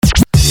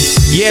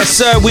Yes,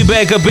 sir. We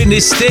back up in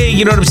this thing.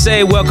 You know what I'm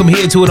saying? Welcome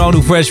here to an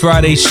all-new Fresh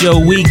Friday show,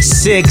 week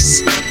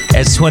 6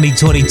 as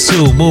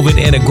 2022. Moving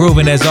and a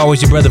grooving. As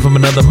always, your brother from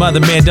another mother,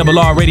 man. Double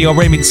R Radio,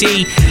 Raymond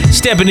T.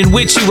 Stepping in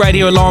with you right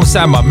here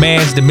alongside my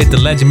mans, the myth,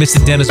 the legend,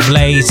 Mr. Dennis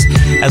Blaze,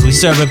 as we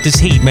serve up this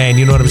heat, man.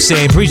 You know what I'm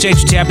saying?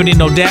 Appreciate you tapping in,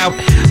 no doubt.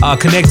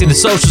 Connecting the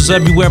socials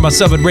everywhere.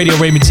 Myself at Radio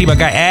Raymond T. My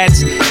guy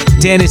ads,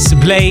 Dennis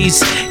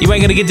Blaze. You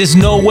ain't gonna get this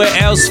nowhere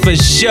else for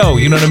show.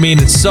 You know what I mean?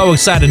 It's so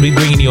excited to be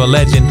bringing you a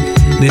legend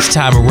this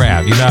time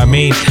around. You know what I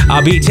mean?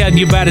 I'll be telling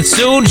you about it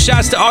soon.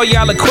 Shouts to all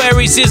y'all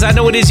Aquariuses. I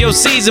know it is your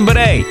season, but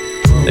hey,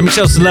 let me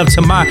show some love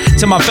to my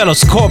fellow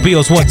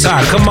Scorpios one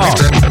time. Come on.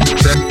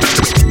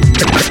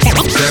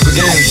 That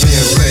begins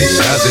being played.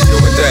 How's it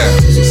going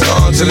down? It's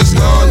on till it's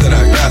gone, then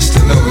I got to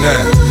know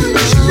now.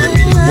 Is you with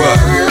me, you what?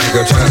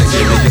 Nigga trying to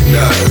give me a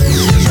nut.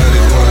 Just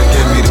really wanna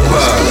give me the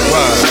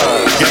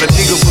vibe. Got a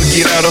nigga but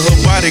get out of her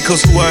body,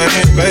 cause who I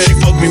am, bad. She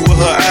fuck me with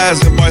her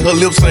eyes and bite her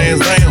lips saying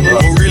damn.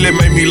 What really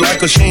made me like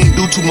her, she ain't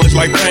do too much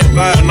like damn.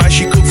 One night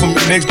she cooked for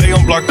me, next day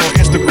I'm blocked on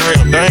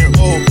Instagram, damn.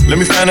 Oh, let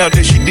me find out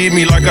that she did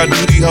me like I do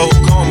these hoes.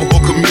 Karma,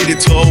 or committed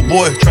to old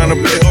boy, trying to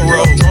play her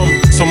role.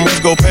 Some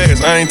months go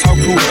past, I ain't talk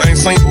to her, I ain't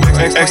seen her.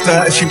 Asked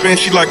her how she been,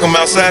 she like I'm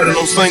outside and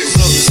I'm sinking.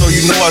 So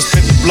you know I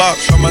spent the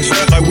block, shot my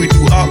shot like we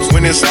do ops.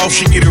 When it's off,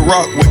 she get it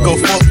rock, we go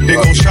fuck, then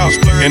go shop.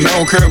 And I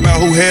don't care about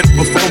who had it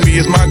before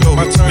me, it's my goal.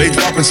 They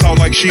dropping salt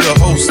like she a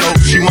hoe, so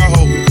she my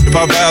hoe. If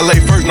I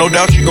violate first, no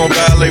doubt she gon'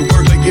 violate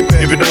work.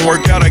 If it don't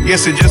work out, I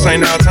guess it just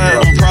ain't our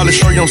time. I'm probably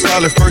show you I'm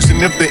solid first,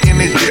 and if the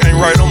energy ain't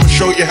right, I'ma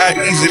show you how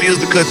easy it is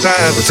to cut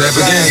ties. What type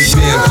of game's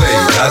being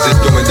played? How's it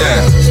going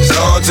down? It's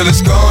on till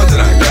it's gone,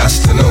 then I got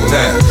to know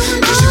now.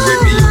 Is you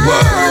with me, you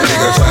what?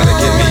 Nigga trying to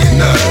give me a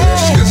nut.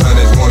 Just cause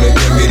hunters wanna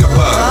give me the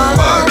pop.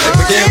 Type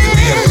of game's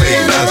being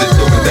played, how's it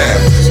going down?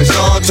 It's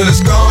on till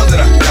it's gone, then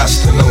I got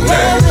to know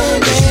now.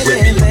 Is you with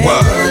me, you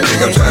what?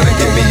 Nigga trying to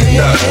give me a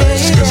nut.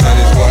 Just cause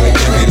hunters wanna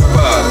give me the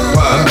pop.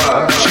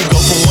 She go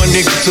from one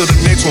nigga to the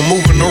next one,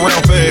 moving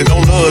around fast.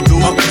 Don't love,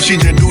 dude. She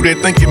just do that,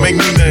 think it make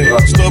me mad.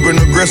 Stubborn,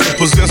 aggressive,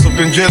 possessive,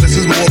 and jealous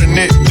is more than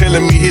that.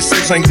 Telling me his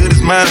sex ain't good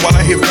as mine while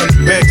I hit from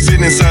the back.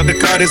 Sitting inside the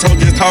car, this hoe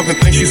just talking,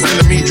 think she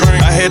selling me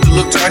drink. I had to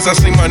look twice, I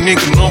seen my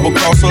nigga number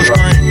cross her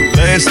screen.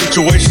 Last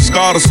situation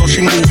scarred her, so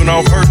she moving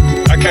off her.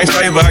 I can't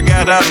save her, I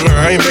got out of her,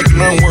 I ain't making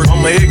nothing work.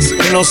 I'm an exit,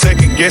 ain't no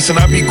second guessing,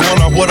 I be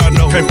going off what I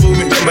know. Can't fool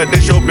me, but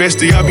that's your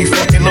bestie, I be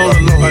fucking on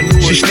the low. I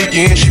knew she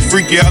sneaky and she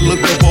freaky, I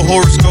looked up her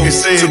horoscope. It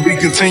said to be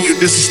continued,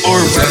 this is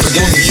story. Type of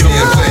game's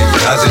being played,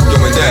 how's it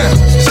going down?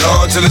 It's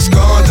on till it's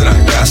gone, then I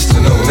got to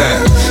know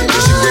now.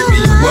 Is you with me,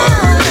 you what?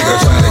 Nigga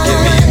trying to give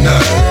me a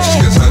nut.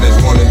 Just cause hunters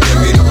wanna give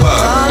me the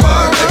pop.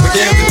 Type of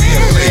game's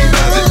being played,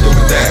 how's it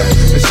going down?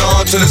 It's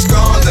on till it's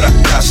gone, then I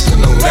got to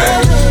know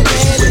now.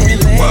 Is you with me,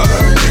 you what?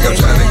 Nigga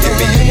trying to give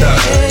me a nut.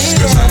 Just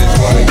cause hunters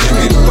wanna give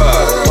me the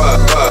pop.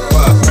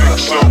 Big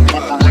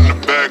subwoofer in the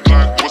back,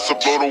 like what's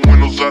up? Blow the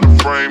windows out of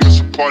frame.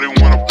 It's a party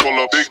when I pull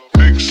up.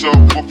 Big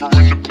subwoofer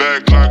in the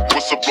back, like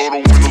what's up? Blow the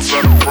windows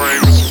out of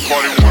frame. It's a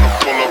party when I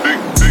pull up.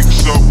 Big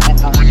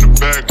subwoofer in the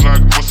back,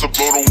 like what's up?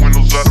 Blow the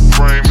windows out of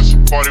frame. It's a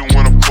party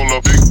when I pull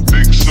up.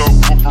 Big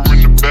subwoofer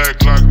in the back,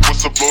 like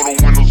what's up? Blow the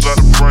windows out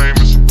of frame.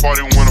 It's a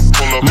party when I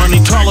pull up. Money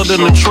taller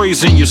than the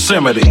trees in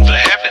Yosemite. The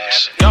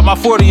heavens. Got my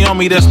 40 on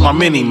me, that's my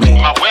mini-me.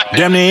 My weapon.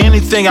 Damn near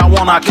anything I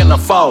want, I can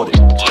afford it.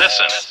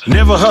 Listen.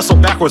 Never hustle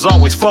backwards,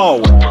 always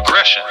forward.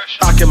 Progression.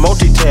 I can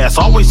multitask,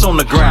 always on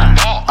the grind.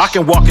 I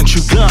can walk and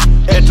chew gum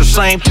at the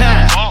same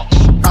time.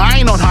 I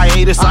ain't on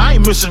hiatus, I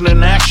ain't missing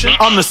in action.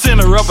 I'm the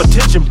center of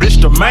attention,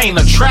 bitch, the main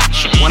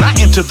attraction. When I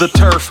enter the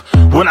turf,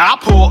 when I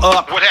pull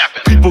up, What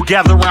happened? people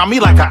gather around me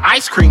like an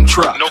ice cream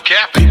truck. No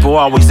cap. People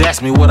always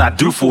ask me what I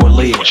do for a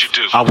live. What you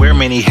do? I wear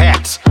many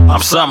hats,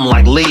 I'm something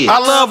like Liz. I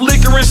love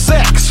liquor and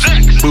sex,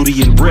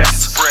 booty and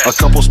breasts. A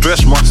couple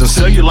stretch marks and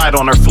cellulite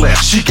on her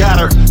flesh. She got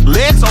her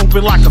legs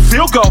open like a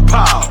field goal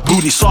pile.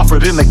 Booty softer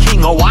than the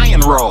King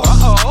Hawaiian roll.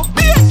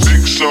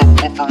 Big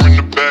subwoofer in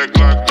the back,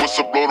 like what's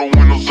up? Blow the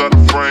windows out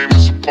of frame.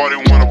 It's a party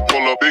when I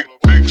pull up.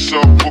 Big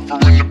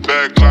subwoofer in the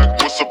back,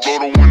 like what's up? Blow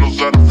the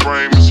windows out of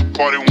frame. It's a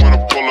party when I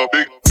pull up.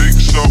 Big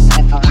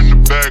subwoofer in the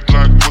back,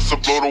 like what's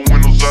up? Blow the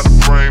windows out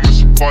of frame.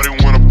 It's a party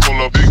when I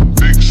pull up.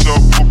 Big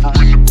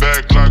subwoofer in the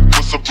back, like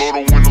what's up? Blow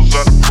the windows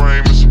out of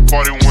frame. It's a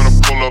party when I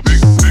pull up.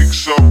 Big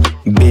sub.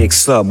 Big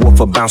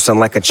subwoofer bouncing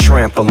like a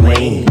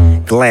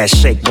trampoline. Glass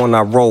shake when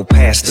I roll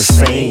past the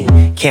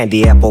scene.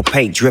 Candy apple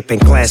paint dripping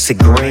classic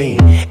green.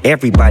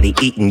 Everybody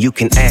eating, you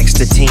can ask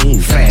the team.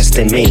 Fast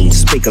and mean,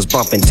 speakers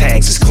bumping,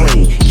 tags is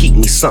clean. Keep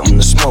me something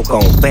to smoke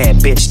on, bad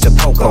bitch to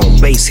poke on.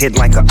 Bass hit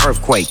like an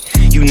earthquake.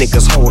 You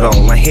niggas hold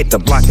on, I hit the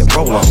block and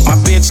roll on. My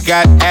bitch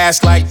got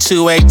ass like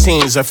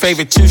 218s. Her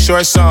favorite Too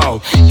Short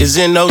song is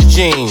In Those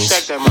Jeans.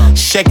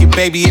 Shake it,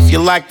 baby, if you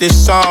like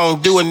this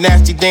song. Do a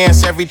nasty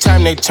dance every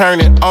time they turn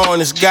it on.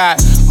 It's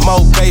got more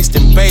bass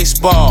than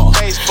baseball.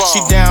 She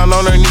down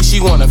on her knees, she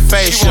want a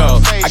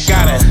facial. I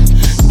gotta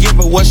give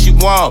her what she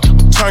want.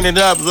 turn it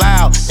up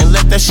loud and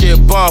let that shit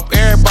bump.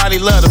 Everybody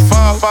love the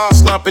funk,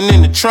 slumping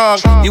in the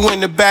trunk. You in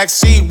the back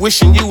seat,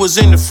 wishing you was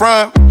in the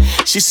front.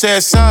 She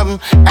said something,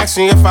 asked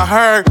me if I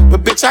heard,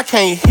 but bitch, I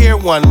can't hear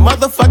one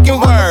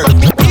motherfucking word.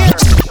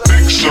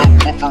 Big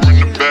subwoofer in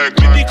the back,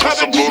 like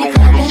what's up, blow the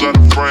windows out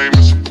the frame.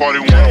 It's a party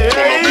when I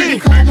pull up.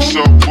 Big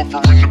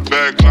subwoofer in the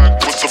back,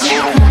 like what's up, blow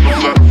the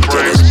windows out the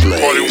frame. It's a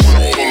party when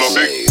I pull up.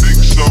 Big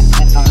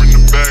subwoofer in the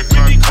back,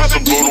 like what's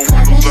up, blow the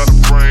windows out the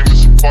frame.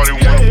 It's a party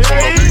when I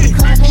pull up.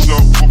 Big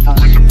subwoofer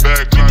in the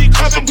back, like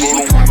what's up, blow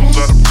the windows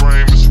out the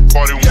frame. It's a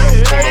party when I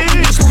pull up.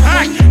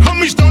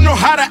 Homies don't know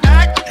how to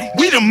act.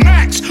 We the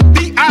max,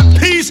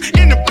 VIPs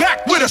in the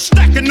back with a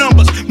stack of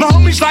numbers. My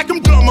homies like them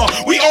dumber,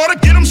 we oughta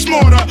get them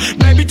smarter.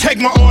 Baby, take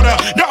my order.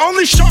 The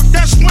only shark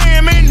that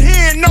swam in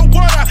here, no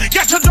water.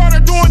 Got your daughter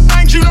doing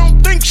things you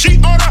don't think she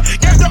oughta.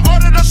 Gave the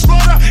order to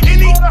slaughter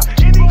any.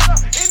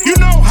 You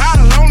know how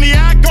to lonely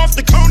act off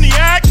the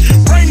cognac.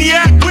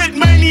 Brainiac with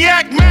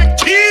maniac Mac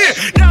Kid.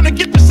 Down to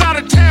get this out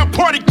of town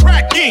party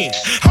crack in.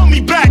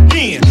 Homie back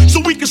in,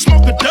 so we can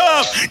smoke a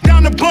dub.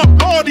 Down to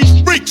bump all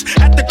these freaks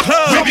at the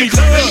club. Big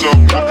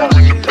subwoofer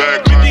in the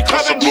back, like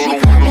what's up, blow the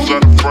windows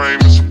out the frame.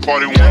 It's a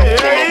party when I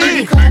pull up.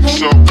 Big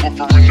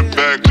subwoofer in the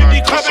back,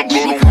 like what's up,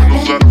 blow the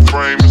windows out the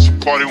frame. It's a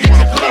party when I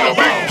pull up.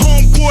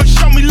 Homeboy,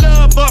 show me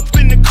love up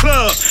in the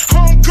club.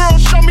 Homegirl,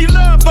 show me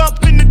love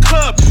up in the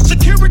club.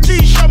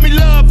 Security, show me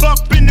love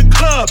up in the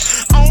club.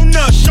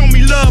 Owner, show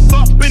me love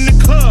up in the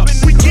club.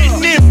 We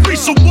getting in free,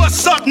 so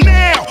what's up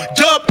now?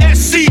 Dub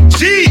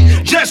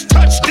SCG, just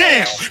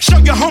touchdown. Show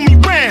your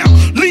homie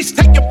round. Least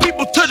take your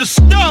people to the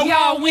stove.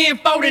 Y'all win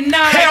for the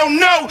night. Hell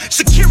no,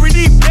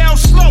 security down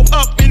slow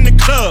up in the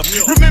club.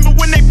 Remember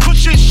when they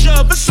push and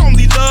shove, it's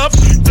only love.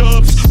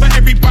 Dubs for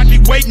everybody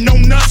waiting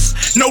on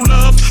us. No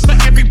love for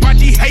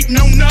everybody hating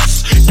on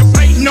us.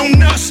 Debating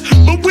on us,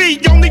 but we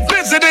only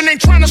visit and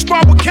ain't trying to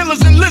spar with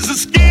killers and lizard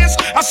skins.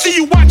 I see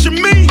you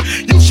watching me,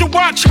 you should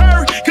watch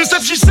her. Cause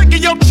if she's sick of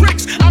your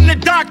tricks, I'm the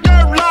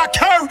doctor, lock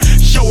her.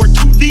 Show her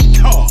to the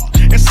car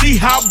and see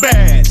how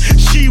bad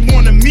she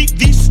wanna meet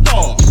these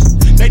stars.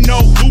 They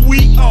know who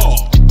we are.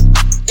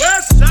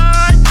 West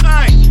side,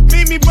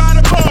 meet me by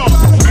the bar.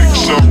 Big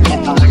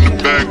subwoofer in the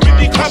back,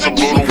 like what's up,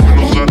 blow the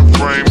windows out the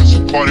frame. It's a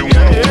party when I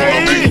pull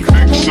up.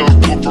 Big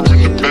subwoofer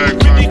in the back,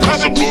 like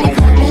what's up, blow the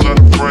windows out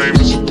the frame.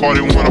 It's a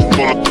party when I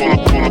pull up.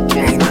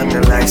 Ain't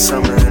nothing like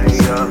summer in New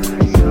York.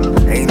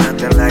 Ain't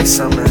nothing like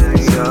summer in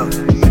New York.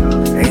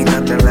 Ain't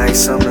nothing like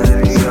summer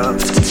in New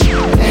York.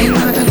 Ain't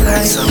nothing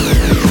like summer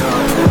in New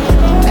York.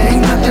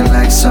 Ain't nothing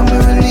like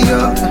summer in New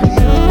York.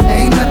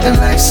 Ain't nothing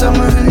like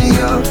summer in New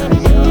York.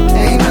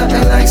 Ain't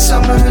nothing like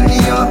summer in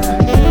New York.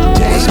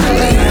 Ain't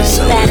nothing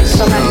like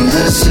summer in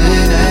the city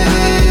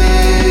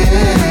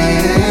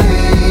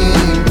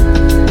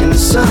in the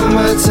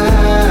summertime.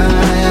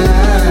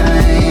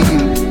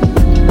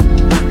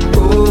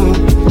 Ooh,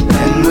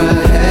 and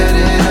we're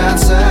headed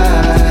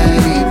outside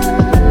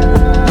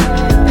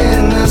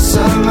in the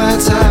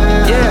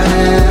summertime.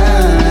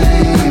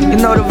 Yeah, you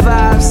know the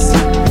vibes.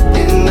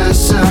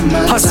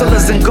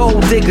 Hustlers and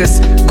gold diggers,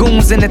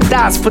 goons in the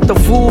dots, put the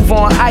Vouv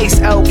on ice,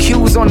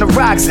 LQs on the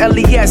rocks,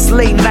 LES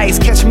late nights,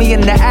 catch me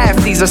in the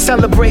afties, or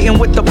celebrating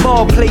with the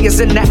ball players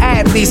and the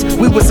athletes.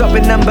 We was up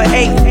in number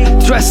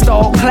 8, dressed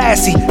all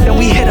classy, then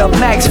we hit up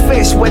Max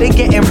Fish where they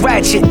getting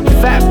ratchet.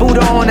 Fat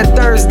Buddha on a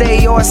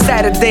Thursday or a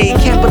Saturday,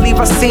 can't believe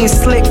I seen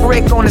Slick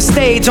Rick on the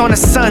stage on a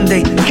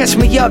Sunday. Catch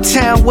me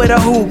uptown with a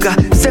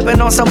hookah,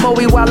 sipping on some Moe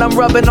while I'm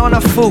rubbing on a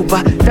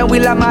fupa. Then we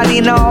La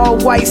Marina all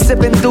white,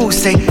 sipping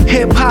Dulce.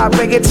 Hip hop,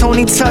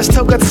 reggaeton, touch,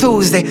 Toka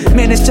Tuesday.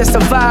 Man, it's just a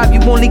vibe you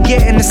only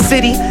get in the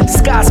city.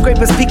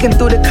 Skyscrapers peeking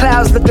through the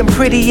clouds, looking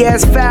pretty. Yeah,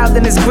 it's foul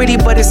and it's gritty,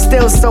 but it's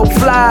still so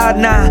fly.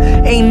 Nah,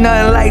 ain't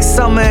nothing like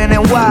summer in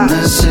NY. In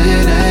the city,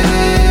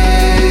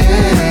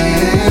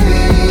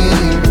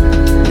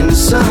 in the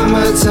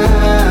summertime.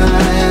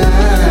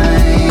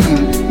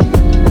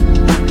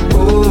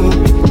 Ooh,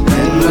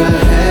 and we're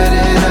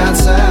headed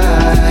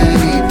outside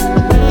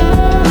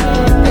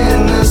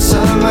in the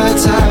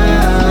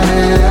summertime.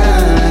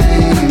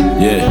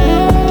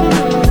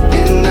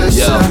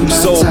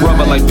 Soul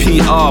brother like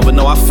PR, but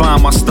no, I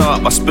find my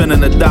start by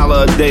spending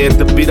 $1 a day at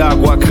the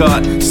Piragua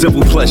cart.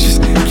 Simple pleasures,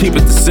 keep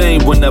it the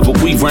same whenever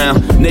we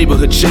round.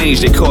 Neighborhood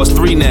change, they cost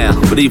 3 now.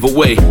 But either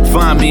way,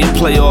 find me in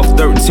playoff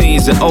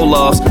 13s and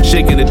Olafs,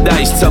 shaking the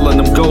dice, telling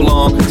them go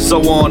long,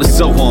 so on and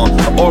so on.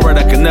 An aura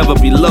that can never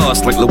be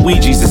lost, like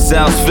Luigi's and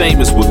Sal's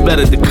famous with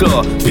better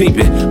decor.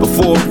 Peeping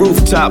before a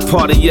rooftop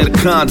party at a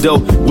condo.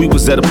 We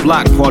was at a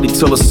block party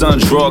till the sun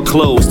draw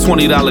close.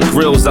 $20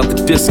 grills out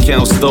the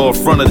discount store,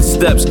 front of the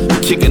steps,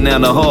 kicking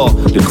down the hall,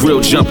 the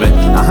grill jumping.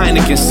 A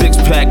Heineken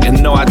 6-pack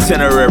and no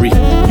itinerary.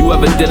 You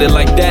ever did it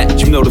like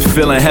that? You know the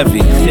feeling heavy.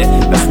 Yeah,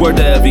 that's word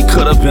to heavy.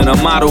 Could've been a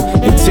model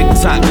in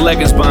TikTok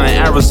leggings, buying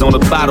Arizona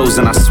bottles,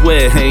 and I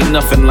swear ain't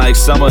nothing like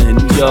summer in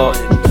New York.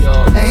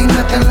 Ain't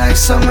nothing like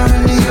summer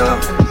in New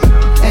York.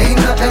 Ain't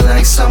nothing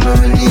like summer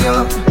in New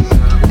York.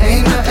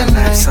 Ain't nothing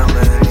like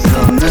summer in New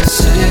York. In the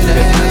city, ain't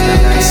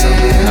nothing like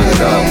summer in New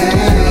York.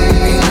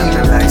 Ain't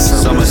nothing like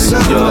summer in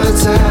New York.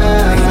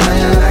 Ain't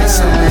nothing like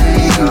summer.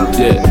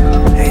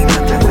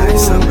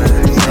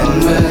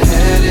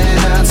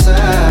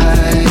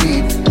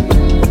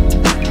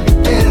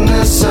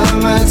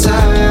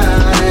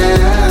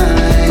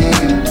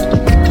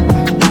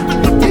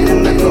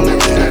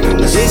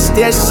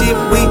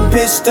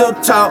 pistol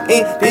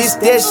talking. This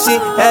that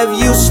shit, have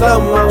you slow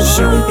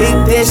motion. Hit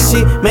that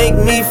shit, make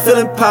me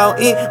feelin'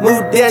 potent.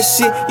 Move that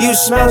shit, you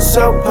smell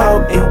so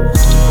potent.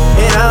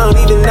 And I don't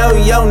even know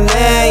your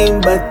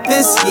name, but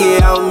this year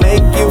I'll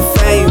make you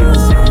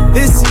famous.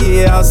 This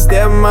year I'll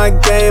step my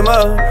game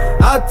up.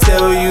 I'll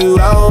tell you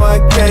how I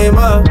came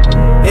up.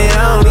 And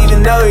I don't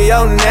even know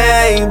your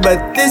name,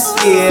 but this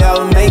year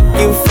I'll make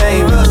you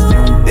famous.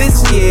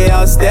 This year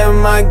I'll step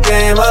my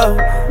game up.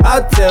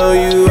 I'll tell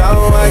you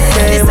how I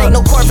came up. This ain't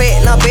no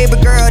Corvette, nah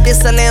baby girl, this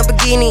a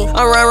Lamborghini.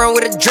 I'm run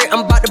with a drip,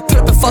 I'm about to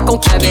put the fuck on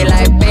Kiki.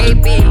 Like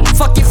baby,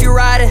 fuck if you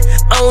riding,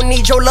 I don't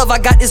need your love, I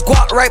got this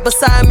guap right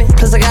beside me.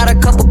 Cause I got a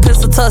couple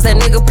pistol tucks, that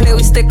nigga play,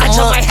 we stick 'em up. I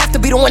just might have to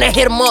be the one that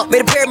hit him up.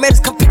 Made the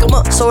paramedics come pick him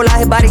up. So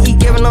like his body, he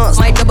giving us.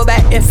 Might double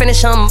back and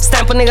finish him.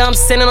 Stamp a nigga, I'm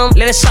sending them.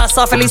 Let his shots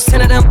off, at least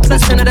 10 of them.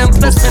 Plus 10 of them,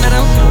 plus 10 of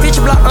them.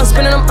 Picture block, I'm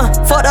spinning them.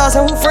 Fuck dogs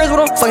and who friends with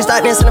them. Fucking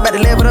start dancing about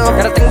to live with them.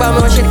 Gotta think about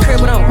me when shit the crib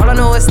with them. All I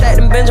know is that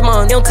them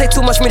Benjamin. It don't take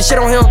too much for me to shit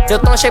on him. They'll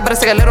throw shit, but I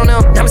stick a lid on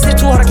them. Diamond stitch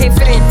too hard, I can't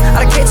fit in.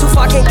 I done came too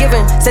far, I can't give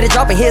in. Said it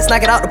dropping hits,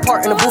 knock it out the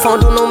park. In the booth, I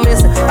don't do no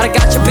missing. I done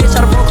got your bitch,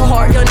 I done broke her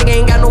heart. Young nigga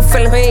ain't got no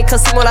feeling. He ain't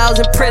cussing while I was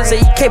in prison.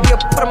 You can't be a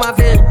part of my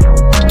vision.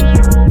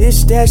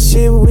 This that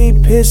shit, we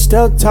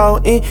pistol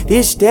talking.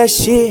 This that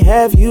shit,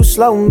 have you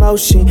slow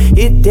motion.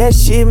 Hit that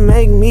shit,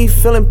 make me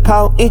feelin'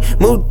 potent.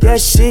 Move that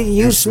shit,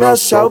 you smell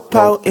so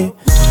potent.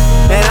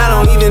 And I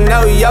don't even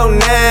know your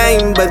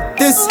name, but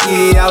this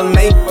year I'll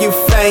make you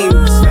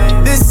famous.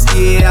 This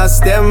year I'll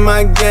step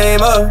my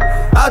game up.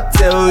 I'll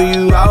tell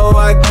you how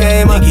I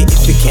came up. Nigga,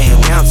 if it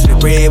came down to the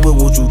bread, what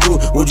would you do?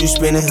 Would you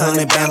spend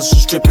 100 pounds for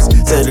strippers?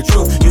 Tell the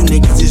truth, you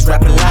niggas is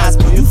rapping lies,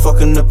 but you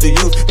fucking up the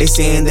youth. They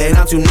saying that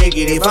I'm too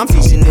negative, I'm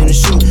teaching them to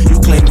shoot. You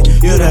claiming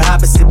you're the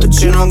opposite, but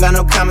you don't got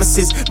no common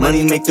sense.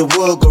 Money make the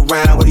world go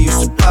round, what do you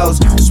suppose?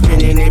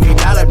 Spending every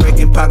dollar,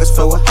 breaking pockets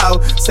for a hoe.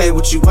 Say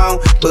what you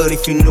want, but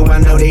if you knew, I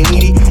know they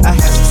need it. I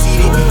have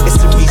succeeded, it's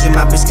the reason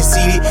my bitch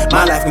conceited.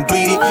 My life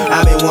completed,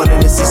 I've been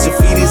wanting to see some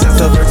feeders. I'm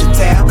so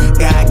versatile,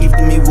 God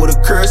gifted me with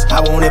a curse.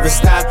 I won't ever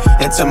stop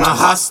until my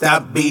heart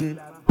stop beating.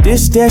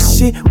 This that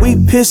shit, we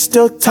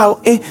pistol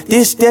talking.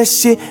 This that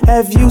shit,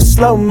 have you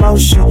slow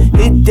motion.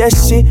 Hit that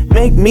shit,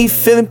 make me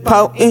feelin'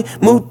 potent.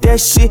 Move that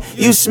shit,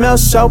 you smell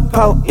so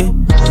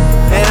potent.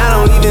 And I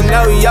don't even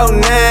know your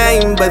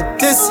name, but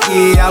this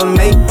year I'll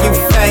make you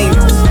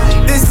famous.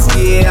 This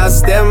year I'll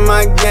step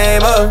my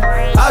game up.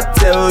 I'll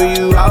tell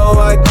you how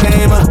I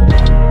came up.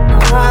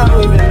 I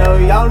don't even know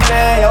your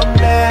name, your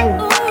name.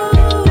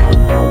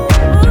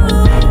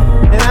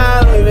 And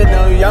I don't even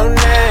know your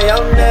name,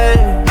 your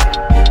name.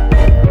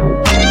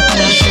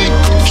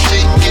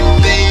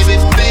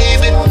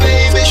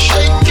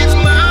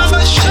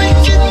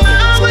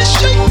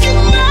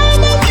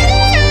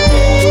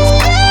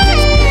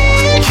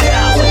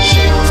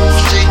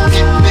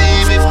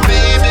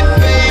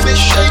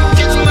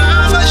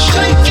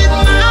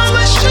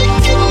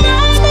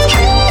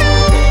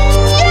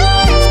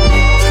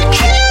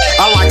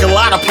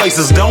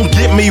 Places, don't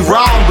get me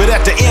wrong, but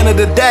at the end of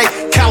the day,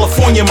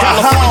 California, my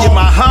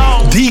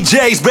home.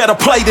 DJs better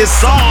play this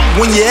song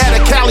when you're at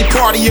a Cali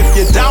party. If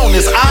you don't,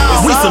 it's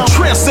on. We some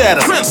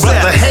trendsetters,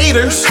 but the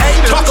haters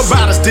talk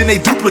about us, then they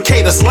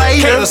duplicate us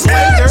later.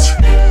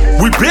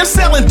 We been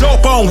selling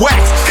dope on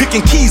wax,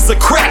 cooking keys of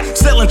crack,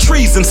 selling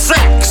trees and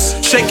sacks.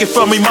 Shake it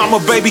for me,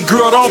 mama, baby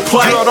girl, don't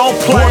play.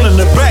 Born in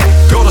the Bay,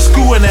 go to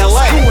school in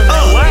LA.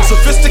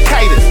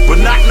 Sophisticated, but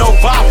not no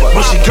bopper.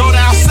 When she go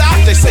down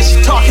south, they say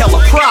she talk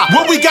hella proper.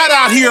 What we got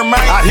out here,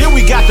 man? Out here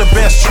we got the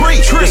best tree.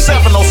 The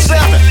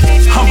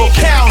 707, Humboldt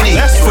County,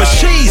 for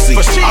Cheesy.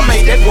 I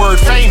made that word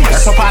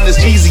famous. Up on this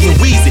Jeezy and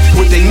Weezy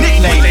with their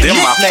nickname. Them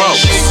my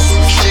folks.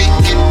 Shake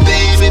it,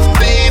 baby,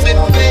 baby,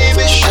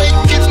 baby,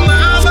 shake it,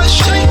 mama,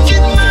 shake it,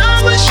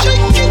 mama,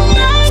 shake it,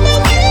 mama.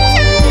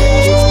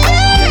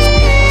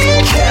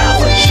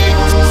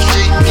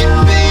 Shake it,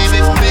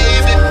 baby,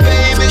 baby,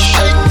 baby,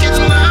 shake it,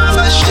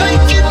 mama,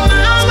 shake it,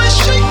 mama,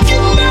 shake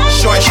it, mama.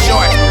 Short.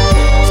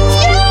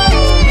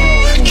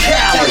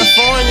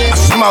 I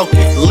smoke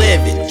it,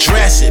 live it,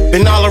 dress it.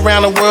 Been all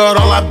around the world,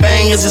 all I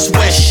bang is this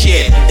West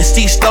shit. It's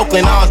Steve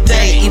Stokeland all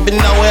day, even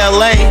though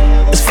LA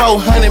is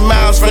 400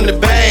 miles from the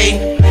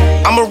Bay.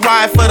 I'ma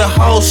ride for the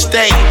whole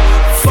state.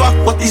 Fuck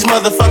what these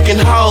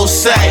motherfucking hoes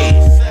say.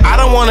 I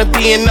don't wanna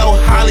be in no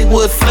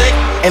Hollywood flick,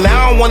 and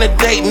I don't wanna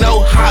date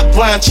no hot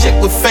blonde chick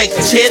with fake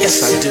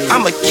tits.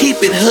 I'ma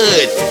keep it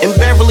hood in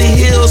Beverly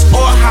Hills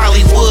or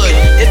Hollywood.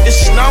 If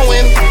it's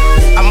snowing,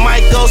 I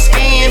might go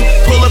skiing.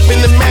 Pull up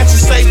in the mansion,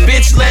 say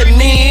bitch let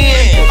me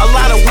in. A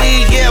lot of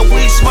weed, yeah,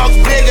 we smoke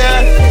bigger.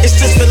 It's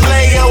just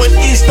Vallejo and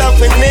East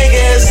Oakland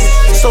niggas.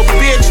 So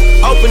bitch,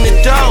 open the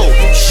door,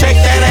 shake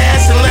that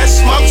ass and let's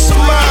smoke some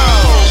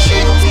more.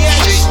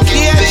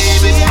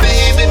 Baby,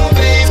 baby,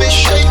 baby,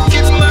 shake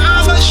it,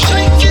 mama,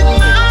 shake it,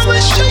 mama,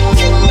 shake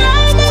it,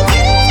 mama.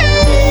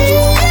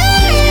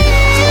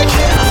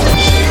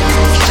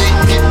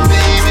 Shake it,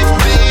 baby,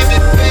 baby,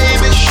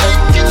 baby,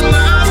 shake it,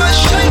 mama,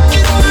 shake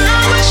it,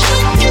 mama,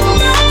 shake it,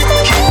 mama.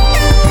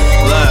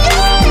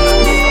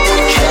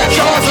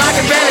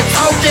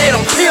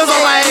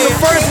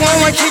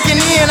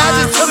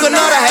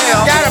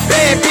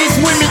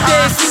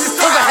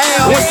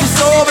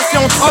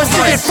 pussy on top. She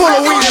get full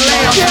of weed and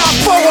lamb. Yeah, I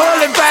fuck with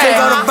her in bag. Take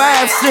her the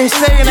vibe, she ain't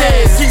saying that.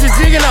 She just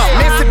jigging up.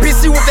 Messy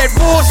bitch, she with that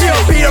bullshit.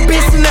 Beat her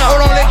bitch enough.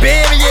 Hold on that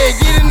baby, yeah,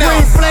 get it now.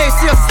 Green flame,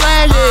 she a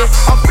slime,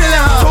 yeah. I'm feeling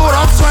her. Told her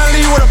I'm trying to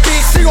leave with a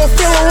bitch. She gon'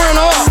 feel her run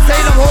up. Say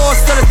them hoes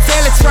to the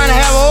telly, trying to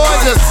have a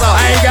orgy or something.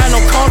 I ain't got no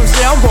condoms,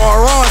 yeah, I'm going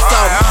wrong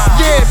something.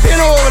 Yeah, been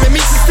over to me,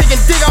 she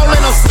sticking dick all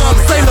in her stomach.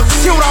 Say look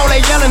cute, all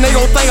they yelling, they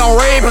gon' think I'm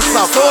raping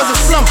something. So it's a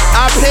slump.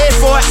 I paid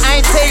for it, I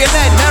ain't taking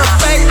nothing. Matter of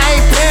fact, I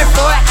ain't paying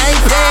for it, I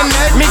ain't paying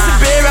nothing. Missy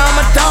baby, I'm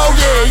a dog,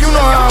 yeah, you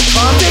know how I'm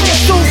from. Thinking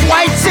suits,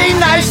 white tee,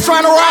 now he's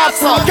trying to rob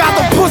something. Got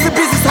them pussy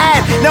bitches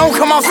hide, they don't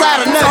come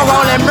outside of nothing. Talk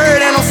all that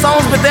murder and them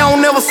songs, but they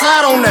don't never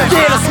slide on that.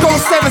 Yeah, let's go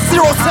 7-0,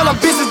 tell them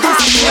bitches do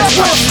some shit.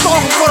 We're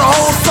stalking for the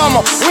whole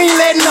summer, we ain't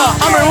letting up.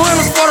 I'm in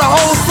Reynolds for the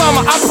whole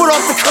summer, I put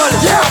up the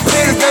colors. Yeah, I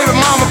pay this baby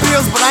mama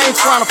bills, but I ain't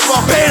trying to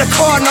fuck. Pay the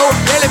car note,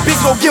 that little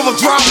bitch gon' give a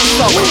drop or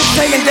something. We ain't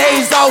taking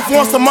days off,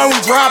 once the money we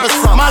driving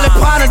something. My little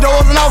partner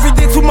doors and off, he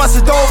did too much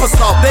to dope or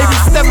something. They be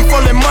stepping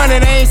for their money,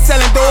 they ain't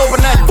selling dope or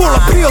nothing. Full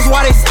of pills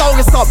while they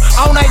stalking something.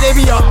 All night they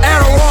be up,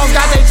 Adam Walls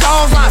got their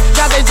jaws locked,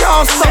 got their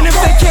jaws stuck. And if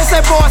they catch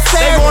that boy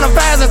sad, they gon'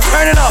 advise and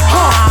turn it up,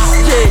 huh?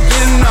 Yeah,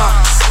 get it up.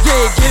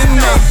 Yeah, get in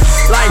there,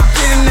 like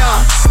get in there.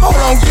 Hold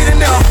on, get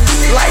in there,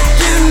 like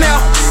get in there,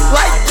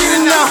 like get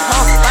in there,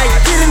 like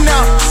get in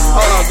there.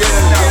 Hold on, get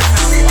in there.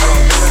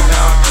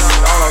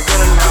 Hold on,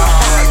 get in there.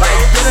 Like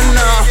get in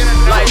there,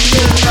 like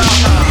get in there.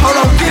 Hold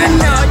on, get in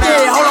there,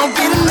 yeah, hold on,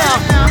 get in there.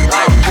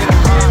 Like get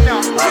in there,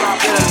 like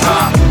get in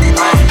there,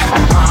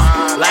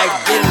 like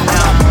get in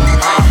there.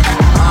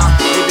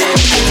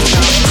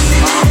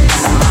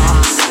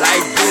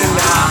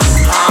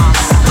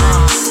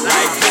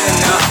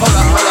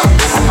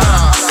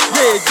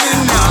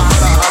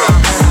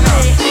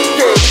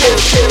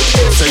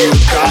 Say you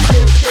thought,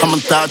 I'm a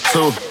thought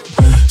too.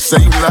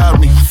 Say you love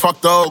me, fuck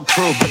the whole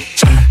crew.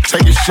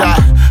 Take a shot,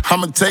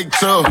 I'ma take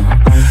two.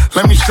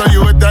 Let me show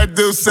you what that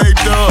do say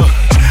do.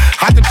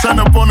 I can turn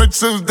up on a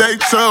Tuesday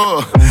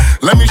too.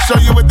 Let me show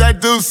you what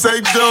that do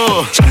say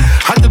do.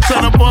 I can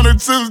turn up on a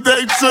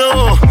Tuesday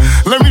too.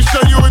 Let me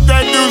show you what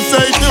that do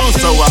say do.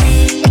 So I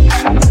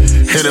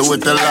hit it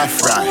with the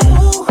left right.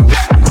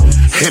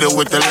 Hit it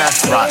with the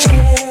left right.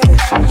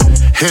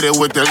 Hit it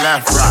with the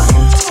left right.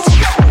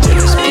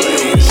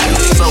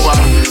 So I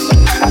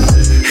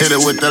hit it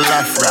with the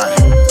left right.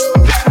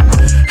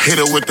 Hit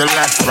it with the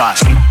left right.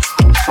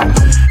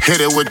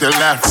 Hit it with the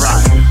left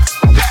right.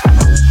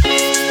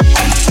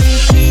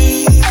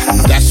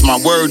 That's my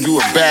word, you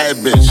a bad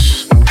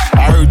bitch.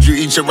 I heard you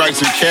eat your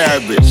rice and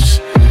cabbage.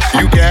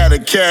 You can have the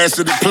cash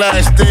or the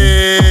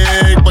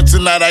plastic, but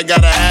tonight I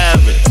gotta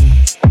have it.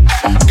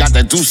 Got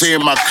that Douce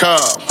in my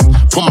cup.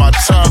 Put my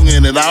tongue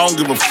in it, I don't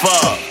give a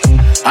fuck.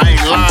 I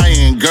ain't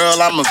lying,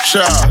 girl, I'm a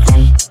chug.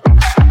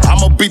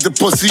 I'ma beat the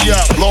pussy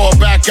up, blow her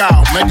back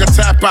out, make her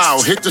tap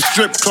out, hit the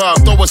strip club,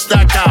 throw a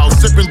stack out,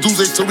 sippin'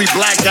 Douce till we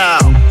black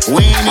out.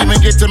 We ain't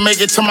even get to make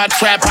it to my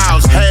trap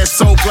house. Head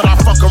so good I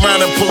fuck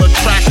around and pull a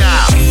track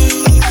out.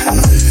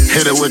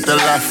 Hit it with the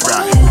left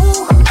right.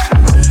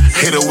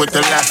 Hit it with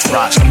the left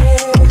right.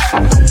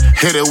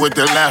 Hit it with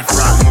the left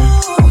right.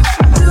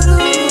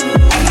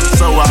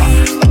 So I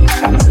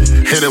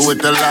hit it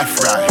with the left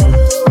right.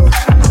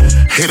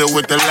 Hit it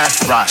with the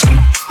left right.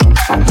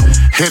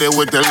 Hit it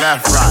with the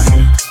left right.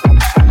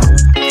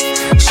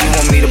 She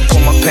want me to pull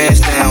my pants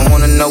down,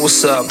 wanna know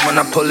what's up when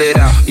I pull it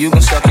out. You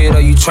gon' suck it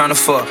or you tryna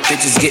fuck?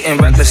 Bitches getting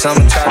reckless,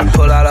 I'ma try to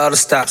pull out all the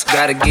stops.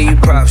 Gotta give you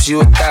props,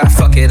 you a thot,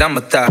 fuck it, I'm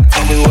a thot.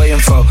 What we waiting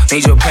for?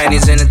 Need your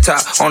panties in the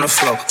top, on the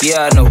floor.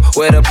 Yeah, I know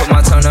where to put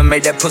my tongue to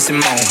make that pussy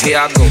moan. Here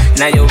I go.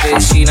 Now your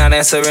bitch, she not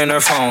answering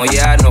her phone.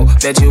 Yeah, I know.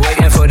 Bet you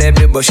waiting for that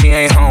bitch, but she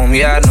ain't home.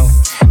 Yeah, I know.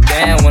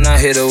 Damn, when I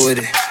hit her with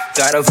it.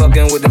 Got her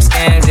fucking with them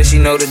scams, yeah, she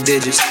know the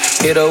digits.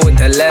 Hit her with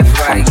the left,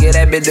 right, get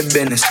that bitch the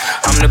business.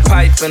 I'm the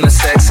pipe and the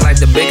sex, like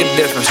the bigger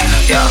difference,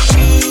 yeah.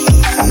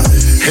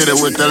 Hit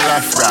it with the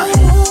left, right.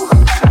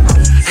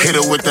 Hit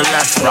it with the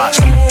left, right.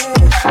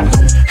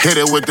 Hit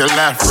it with the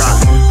left,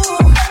 right.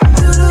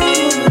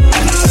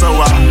 So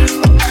I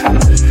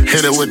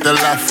hit it with the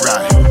left,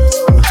 right.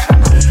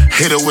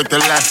 Hit it with the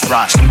left,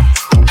 right.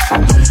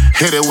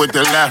 Hit it with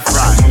the left,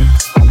 right.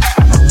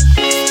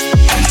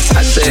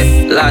 I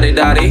said,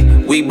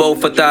 lottie-dottie, we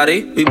both for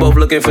thotty. We both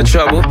looking for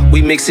trouble,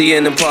 we mixy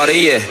in the party,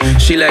 yeah.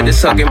 She like to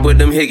suck and put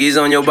them hickeys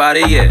on your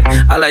body, yeah.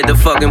 I like to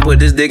fuck and put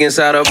this dick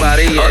inside her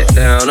body, yeah.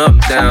 Up,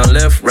 down,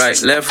 left, right.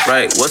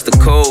 What's the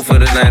code for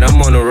the night?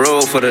 I'm on the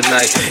road for the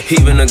night.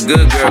 Even a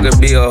good girl could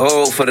be a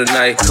hoe for the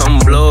night. Come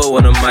blow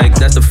on the mic,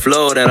 that's the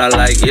flow that I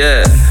like,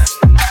 yeah.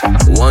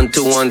 1,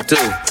 2, 1, 2.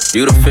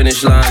 You the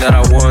finish line that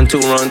I want to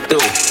run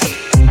through.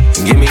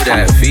 Give me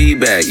that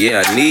feedback,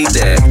 yeah, I need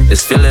that.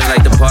 It's feeling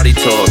like the party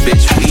tour,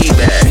 bitch, we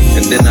back.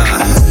 And then I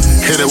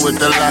hit it with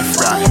the left,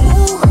 right.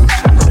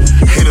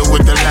 Hit it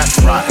with the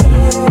left, right.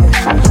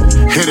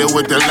 Hit it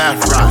with the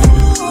left, right.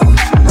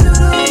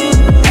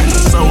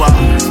 So I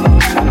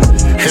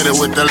hit it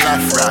with the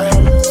left, right.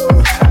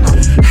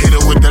 Hit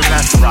it with the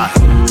left, right.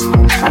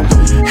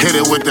 Hit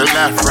it with the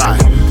left, right.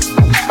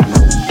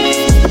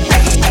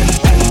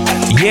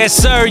 Yes,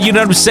 sir. You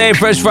know what I'm saying?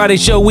 Fresh Friday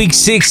Show, week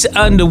 6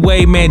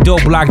 underway, man.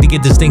 Dope block to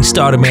get this thing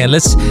started, man.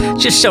 Let's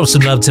just show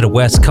some love to the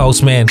West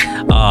Coast, man.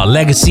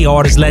 Legacy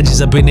artists,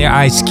 legends up in there.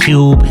 Ice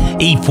Cube,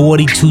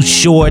 E40, Too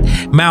Short,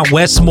 Mount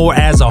Westmore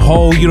as a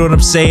whole. You know what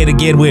I'm saying?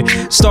 Again, we're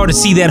starting to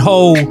see that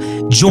whole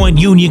joint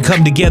union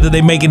come together.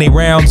 They making their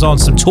rounds on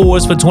some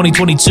tours for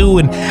 2022,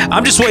 and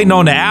I'm just waiting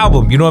on the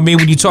album. You know what I mean?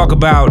 When you talk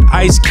about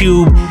Ice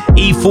Cube,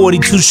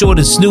 E40, Too Short,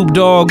 and Snoop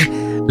Dogg,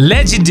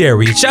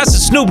 legendary. Shouts to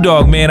Snoop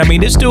Dogg, man. I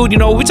mean, this dude, you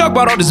know, we talk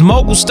about all this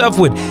mogul stuff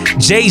with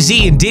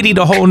Jay-Z and Diddy,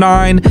 the whole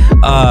nine.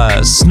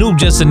 Snoop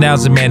just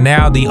announced it, man,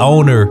 now the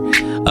owner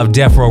of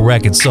Death Row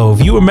Records. So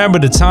if you remember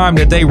the time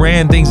that they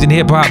ran things in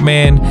hip-hop,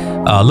 man,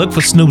 look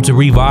for Snoop to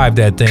revive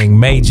that thing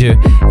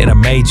in a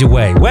major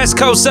way. West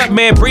Coast up,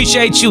 man.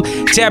 Appreciate you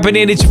tapping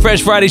in. It's your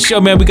Fresh Friday Show,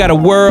 man. We got a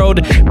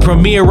world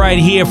premiere right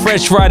here.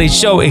 Fresh Friday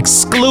Show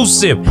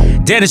exclusive.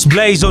 Dennis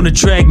Blaze on the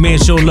track, man.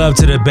 Show love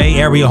to the Bay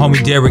Area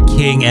homie Derek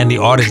King and the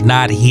artist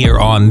not here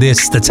on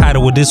this. The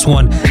title of this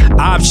one,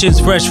 Options.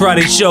 Fresh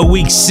Friday Show,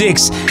 week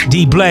 6.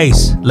 D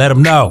Blaze, let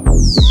them know.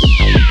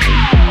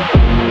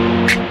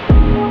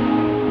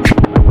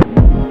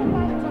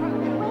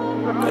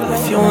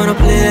 If you wanna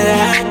play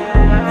that,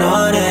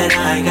 know that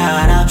I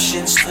got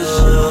options too.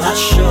 I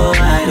sure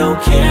I don't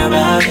care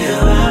about you,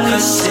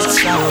 cause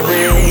it's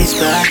always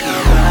about you.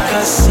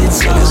 Cause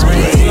it's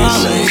always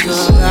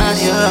about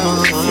you.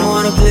 If you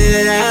wanna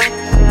play that,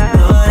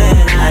 know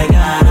that I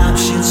got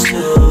options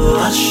too.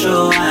 I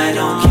sure I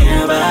don't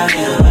care about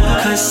you,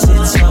 cause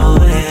it's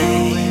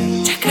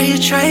always. Check how you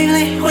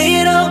trailing. When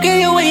you don't get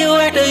you, when you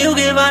act, you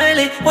get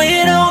violent. When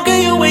you don't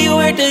get you, when you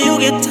act, you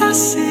get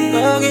toxic.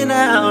 Bugging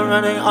out,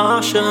 running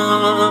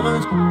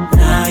options.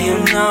 Now you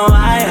know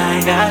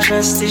I got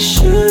trust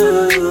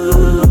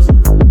issues.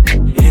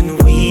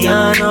 And we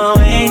all know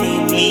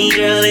ain't me,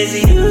 girl, it's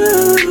you.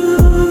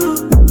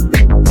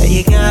 But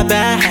you got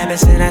bad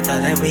habits and I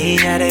thought that we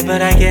had it,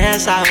 but I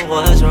guess I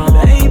was wrong.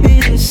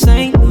 Baby, this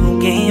ain't no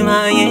game,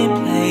 I ain't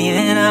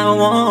playing, I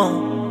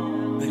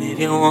won't. But if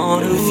you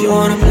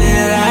wanna play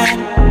that,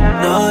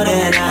 know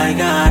that I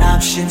got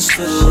options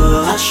too.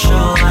 I sure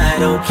I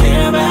don't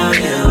care about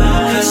you,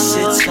 cause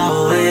it's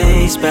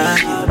always about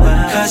you.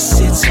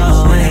 Cause it's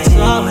always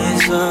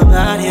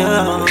about you.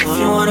 If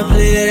you wanna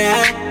play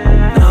that,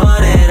 know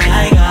that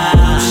I got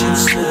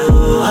options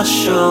too. I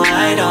sure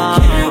I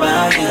don't care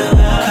about you,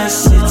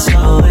 cause it's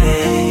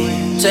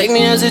always. Take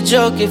me as a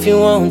joke if you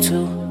want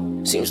to.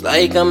 Seems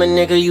like I'm a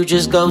nigga you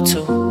just go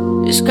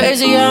to. It's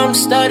crazy how I'm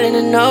starting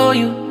to know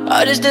you.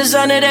 All this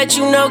designer that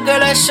you know,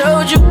 girl, I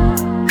showed you.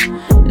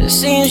 It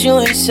seems you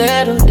ain't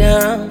settled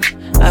down.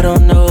 I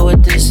don't know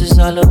what this is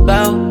all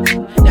about.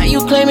 Now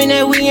you claiming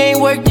that we ain't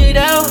worked it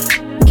out.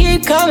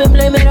 Keep coming,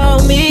 blame it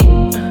on me.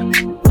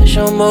 What's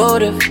your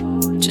motive?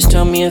 Just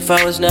tell me if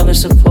I was never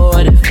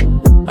supportive.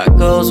 Our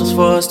goals was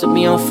for us to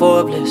be on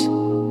Forbes.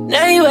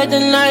 Now you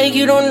acting like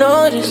you don't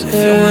know this, girl. If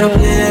you wanna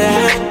play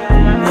that,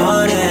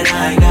 know that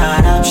I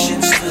got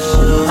options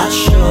too. I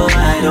sure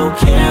I don't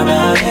care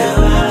about you,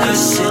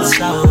 cause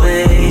it's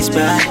always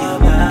about you.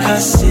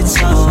 Cause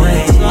it's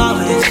always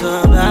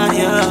about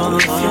you.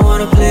 If you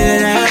wanna play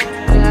that,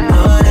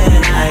 know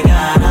that I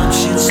got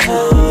options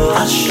too.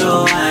 I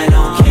sure I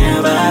don't care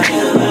about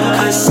you,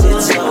 cause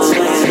it's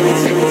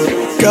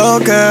always. Go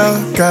girl,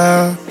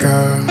 girl,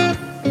 girl.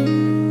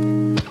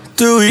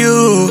 Do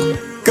you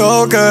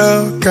go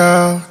girl,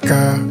 girl,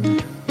 girl.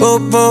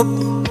 Boop, boop.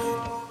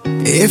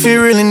 If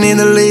you really need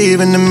to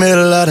leave in the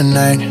middle of the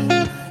night,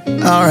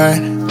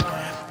 alright,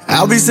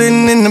 I'll be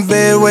sitting in the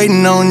bed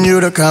waiting on you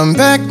to come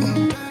back.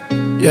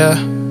 Yeah,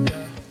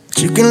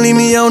 but you can leave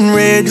me on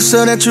red just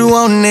so that you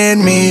won't need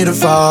me to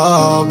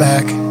fall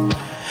back.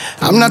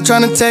 I'm not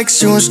trying to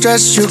text you and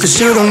stress you, cause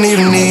you don't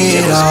even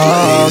need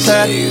all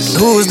that.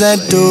 Who's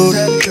that dude?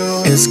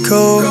 It's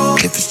cool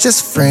if it's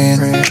just a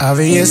friend.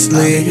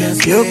 Obviously,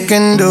 you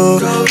can do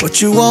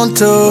what you want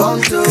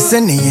to, cause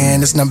in the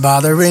end it's not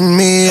bothering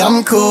me.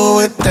 I'm cool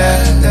with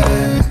that.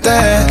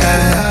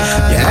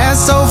 Your ass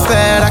so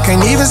fat, I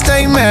can't even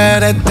stay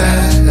mad at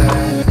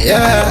that.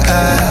 Yeah,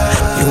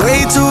 you're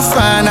way too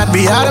fine, I'd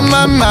be out of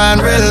my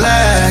mind,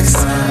 relax.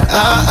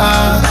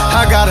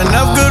 I got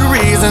enough good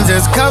reasons,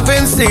 it's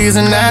cuffing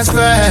season, that's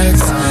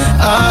facts.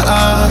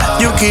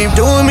 You keep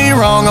doing me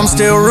wrong, I'm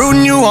still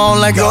rooting you on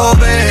like, go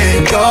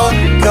babe, go,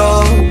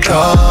 go,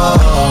 go.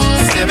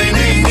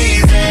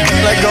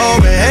 Like, go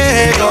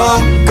babe,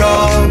 go,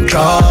 go,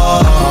 go.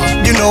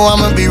 You know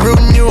I'ma be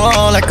rooting you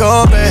on like,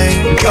 go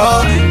babe,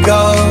 go,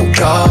 go,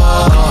 go.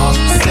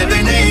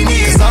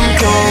 Cause I'm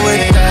cool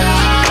with that,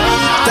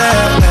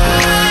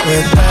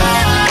 with that.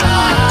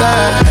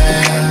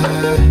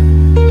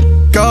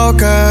 Go,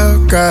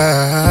 girl,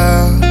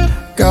 girl,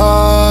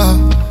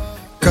 go,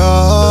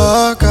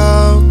 go,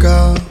 go,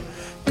 go,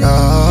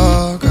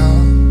 go, go.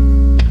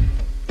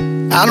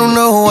 I don't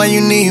know why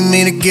you need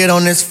me to get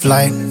on this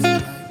flight,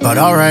 but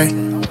alright.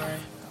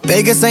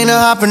 Vegas ain't a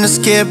hop and a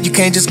skip, you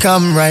can't just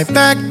come right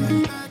back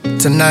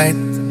tonight.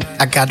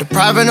 I got the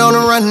private on the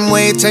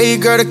runway, tell your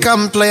girl to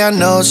come play, I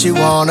know she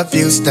want a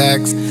few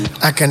stacks.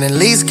 I can at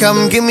least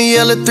come give me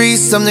all a three,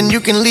 something you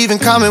can leave in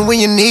common when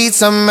you need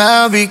something.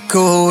 I'll be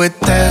cool with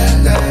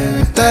that.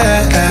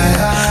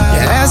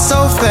 Yeah, that's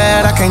so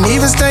fat, I can't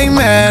even stay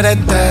mad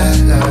at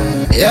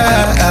that.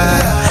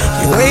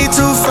 Yeah, you're way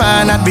too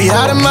fine, I'd be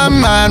out of my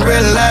mind.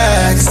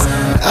 Relax.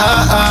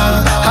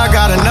 I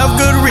got enough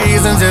good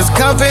reasons, it's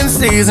cuffing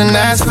season,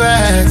 that's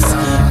facts.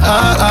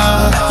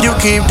 You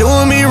keep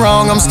doing me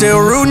wrong, I'm still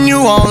rooting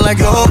you on. Like,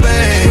 go,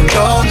 babe,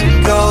 go,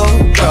 go,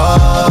 go.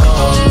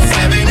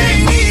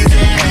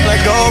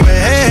 Like, go,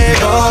 babe,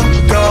 go,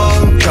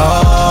 go,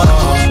 go.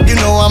 You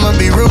know I'ma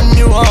be rooting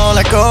you on.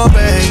 Like, go,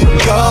 babe,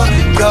 go,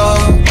 go,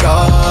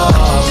 go.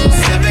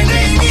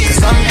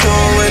 Cause I'm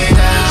cool with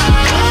that.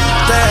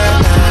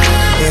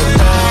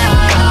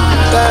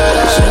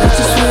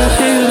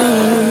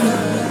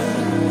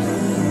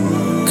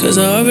 Cause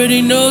I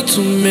already know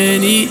too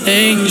many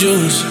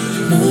angels.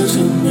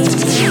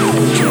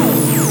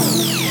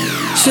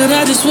 Should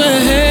I just wear a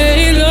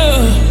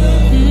halo?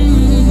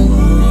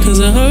 Cause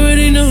I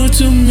already know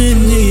too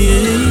many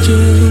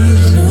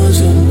angels.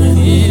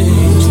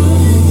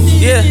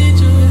 Yeah,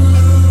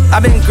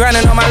 I've been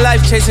grinding all my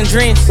life, chasing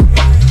dreams.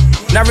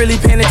 Not really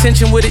paying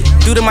attention with it,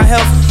 due to my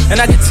health. And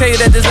I can tell you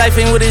that this life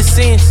ain't what it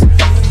seems.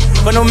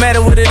 But no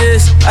matter what it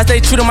is, I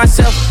stay true to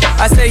myself.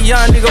 I stay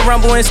young, nigga,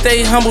 rumble and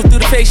stay humble through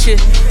the fake shit.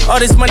 All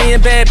this money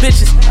and bad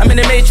bitches, I'm in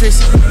the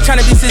matrix. Trying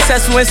to be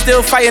successful and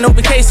still fighting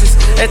open cases.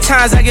 At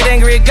times I get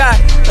angry at God,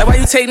 like why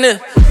you take nip?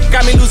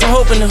 Got me losing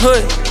hope in the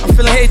hood, I'm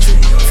feeling hatred.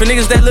 For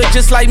niggas that look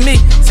just like me,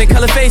 same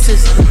color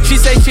faces. She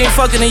say she ain't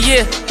fucking a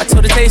year, I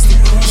told her taste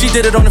it. She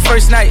did it on the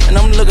first night, and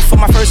I'm looking for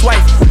my first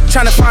wife.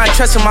 Trying to find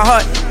trust in my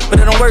heart, but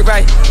it don't work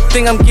right.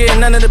 Think I'm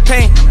getting none of the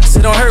pain, cause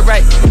it don't hurt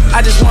right.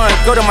 I just wanna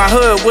go to my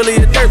hood, Willie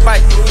the dirt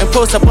bike, and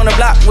post up on the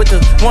block with the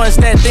ones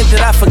that think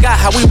that I forgot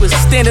how we was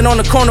standing on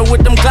the corner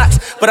with them Glocks.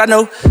 But I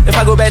know, if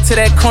I go back to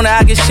that corner,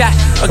 I get shot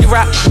or get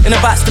rocked in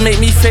a box to make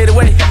me fade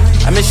away.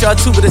 I miss y'all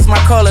too, but it's my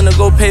calling to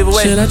go pave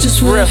away. Should I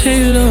just wear a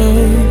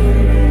halo?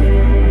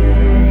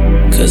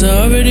 Cause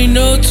I already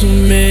know too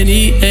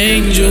many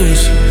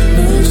angels.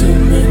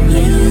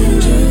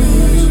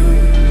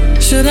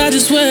 Should I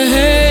just wear a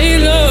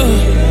halo?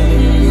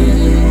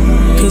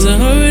 Cause I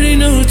already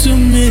know too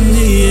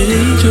many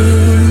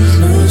angels.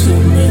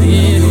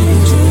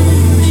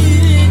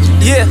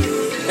 Yeah,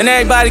 and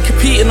everybody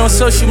competing on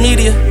social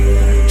media.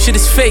 Shit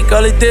is fake,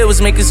 all it did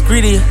was make us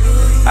greedier.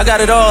 I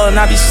got it all and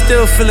I be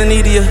still feeling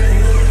needier.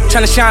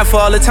 Tryna shine for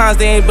all the times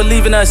they ain't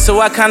believing us, so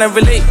I kinda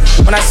relate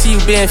when I see you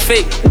being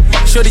fake.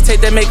 Shorty,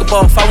 take that makeup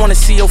off, I wanna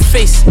see your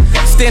face.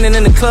 Standing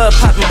in the club,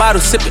 popping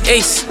bottles, sipping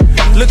Ace.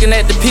 Looking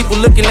at the people,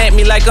 looking at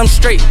me like I'm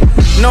straight.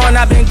 Knowing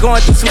I've been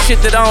going through some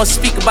shit that I don't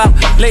speak about.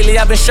 Lately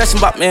I've been stressing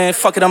about, man,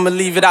 fuck it, I'ma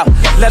leave it out.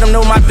 Let them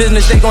know my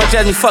business, they gon'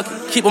 judge me, fuck it,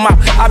 keep them out.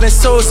 I've been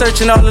soul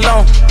searching all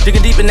alone,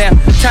 digging deep in there.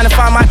 Trying to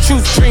find my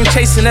truth, dream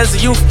chasing as a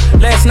youth.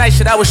 Last night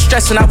shit, I was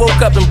stressing, I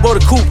woke up and bought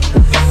a coupe.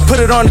 Put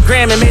it on the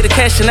gram and made a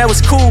cash and that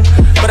was cool.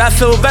 But I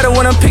feel better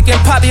when I'm picking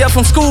Poppy up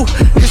from school.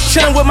 Cause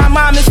chillin' with my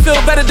mom is feel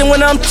better than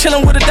when I'm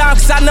chillin' with a dime.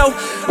 Cause I know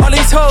all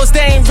these hoes,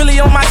 they ain't really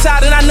on my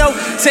side. And I know,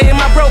 saying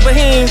my bro, but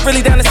he ain't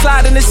really down the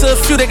slide. And it's a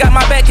few that got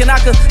my back and I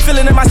can feel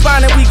it in my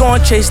spine. And we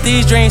gon' chase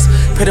these dreams.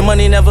 Pray the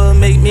money never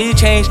make me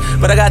change.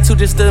 But I got to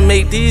just to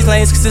make these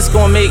lanes. Cause it's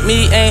gon' make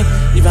me aim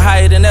even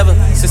higher than ever.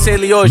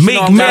 Sincerely yours,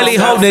 Meek Millie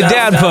holding it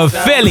down for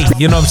Philly.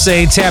 You know what I'm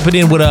saying? Tapping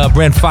in with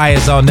Brent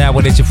Fires on that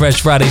one. It's your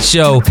Fresh Friday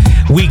show.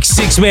 Week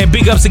 6, man.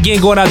 Big ups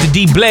again going out to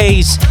D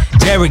Blaze.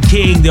 Derek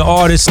King, the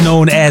artist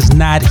known as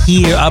Not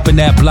Here, up in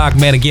that block,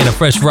 man. Again, a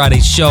Fresh Friday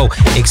show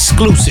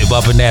exclusive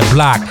up in that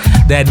block.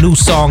 That new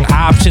song,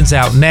 Options,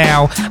 out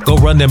now. Go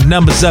run them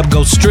numbers up,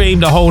 go stream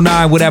the whole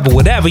 9, whatever,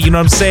 you know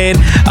what I'm saying?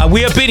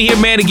 We up in here,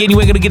 man. Again, you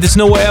ain't gonna get this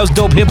nowhere else.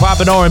 Dope hip-hop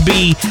and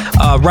R&B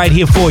right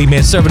here for you,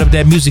 man. Serving up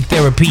that music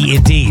therapy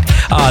indeed.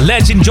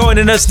 Legend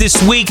joining us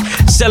this week,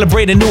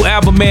 celebrating a new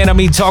album, man. I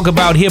mean, talk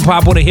about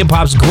hip-hop, one of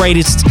hip-hop's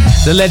greatest.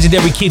 The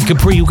legendary Kid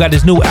Capri, who got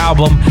his new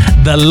album,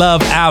 The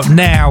Love, out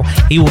now.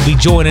 He will be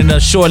joining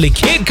us shortly.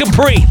 Kid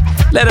Capri,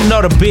 let him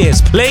know the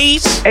biz,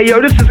 please. Hey, yo,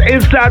 this is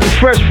Inside the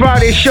Fresh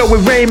Friday show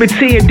with Raymond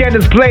T and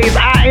Dennis Blaze.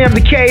 I am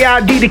the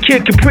KID, the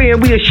Kid Capri,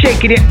 and we are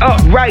shaking it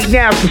up right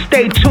now, so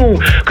stay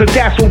tuned, because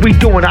that's what we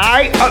doing, all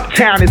right?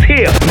 Uptown is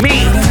here.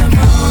 Me.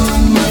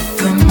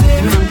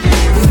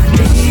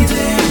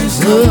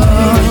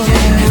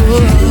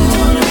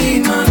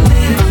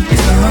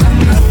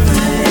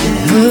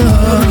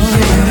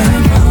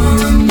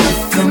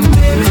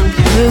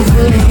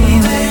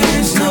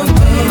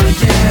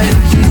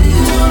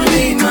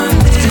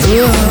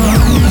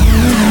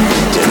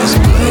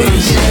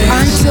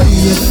 I tell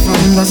you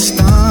from the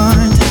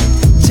start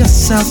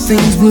just how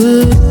things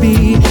would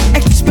be.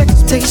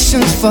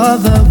 Expectations for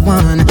the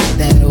one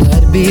that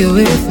would be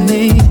with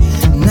me.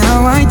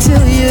 Now I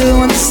tell you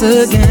once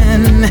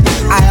again,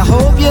 I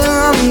hope you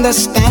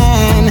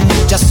understand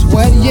just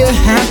what you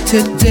have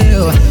to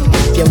do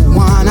if you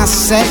want a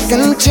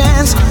second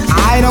chance.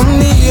 I don't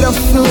need a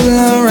fool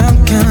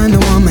around kind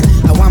of woman,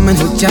 a woman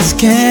who just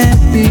can't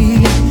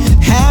be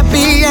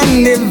happy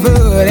and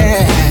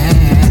devoted.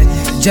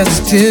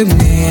 just to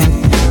me.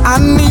 I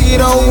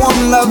need a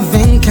warm,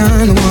 loving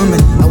kind of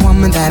woman, a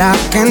woman that I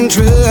can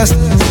trust,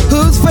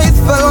 who's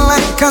faithful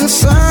and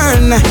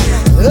concerned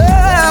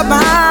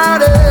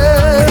about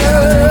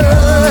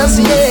us,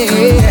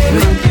 yeah.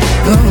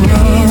 Oh, yeah.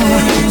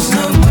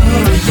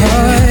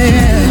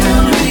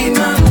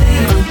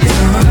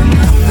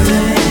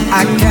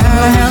 I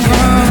gotta have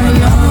all or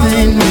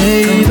nothing,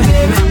 baby.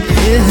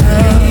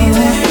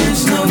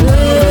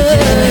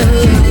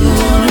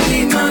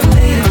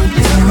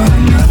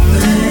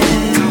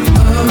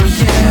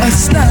 A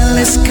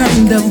stylish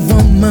kind of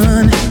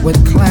woman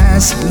with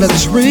class,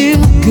 looks real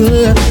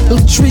good, who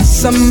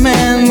treats a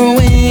man the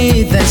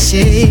way that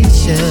she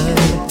should.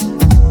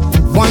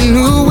 One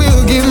who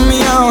will give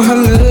me all her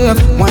love,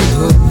 one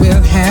who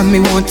will have me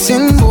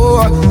wanting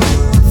more.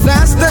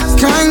 That's the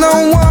kind of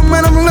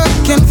woman I'm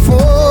looking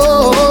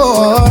for.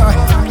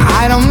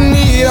 I don't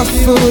need a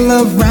fool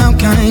around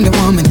kind of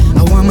woman,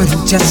 a woman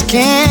who just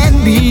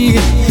can't be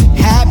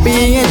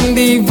happy and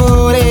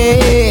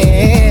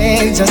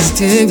devoted just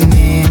to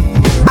me.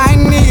 I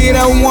need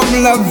a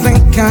warm,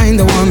 loving kind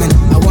of woman,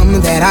 a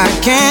woman that I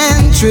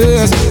can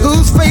trust,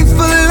 who's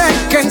faithful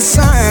and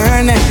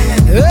concerned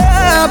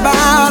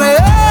about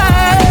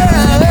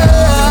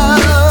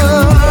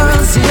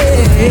us, yeah.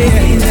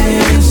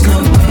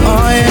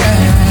 Oh yeah.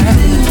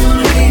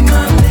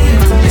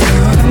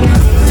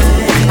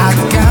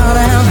 I've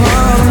gotta have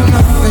all or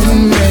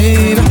nothing,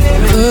 baby.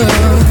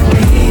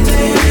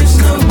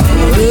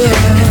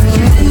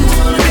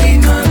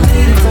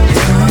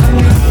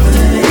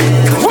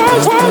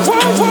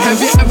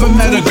 Have you ever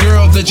met a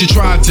girl that you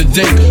tried to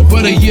date,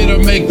 but a year to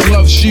make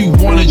love, she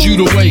wanted you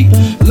to wait?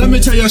 Let me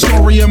tell you a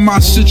story of my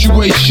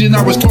situation.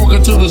 I was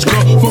talking to this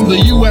girl from the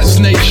US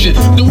nation.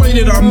 The way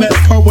that I met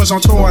her was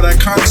on tour at a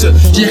concert.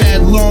 She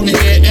had long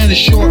hair and a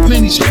short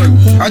mini skirt.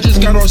 I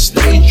just got on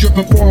stage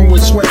dripping, pouring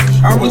with sweat.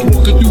 I was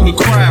walking through the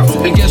crowd,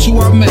 and guess who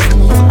I met?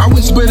 I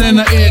whispered in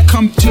her ear,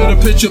 come to the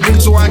picture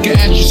booth so I can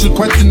ask you some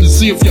questions to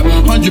see if you're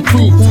 100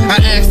 proof. I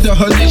asked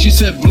her name, she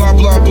said blah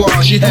blah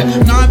blah. She had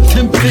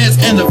 9-10 pairs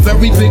and a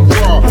very big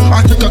bra.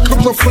 I took a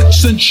couple of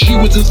flicks and she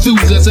was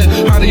enthused. I said,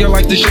 how do you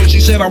like the show? She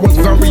said I was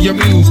very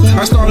amused.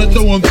 I started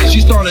throwing back,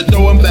 she started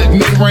throwing back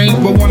mid-range,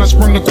 but when I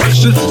sprung the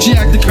question, she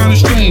acted kinda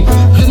strange.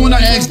 Cause when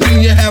I asked, do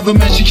you have a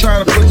man, she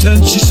tried to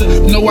pretend. She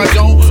said, no I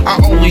don't, I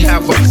only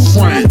have a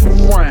friend.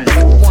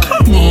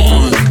 Come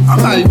on,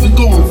 I'm not even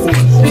going for it.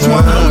 That's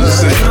what I'm going to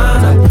say.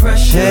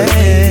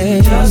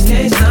 Hey, just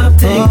can't stop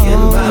thinking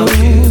about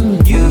you.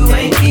 You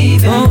ain't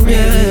even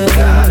really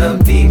gotta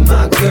be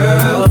my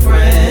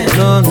girlfriend.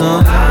 No,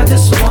 I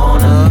just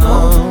wanna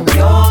know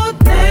your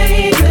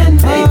name,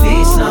 and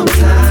maybe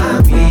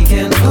sometime we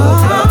can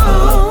hook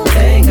up,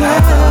 hang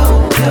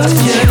out, just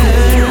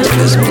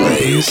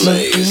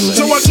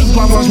So I took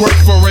Papa's word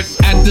for it.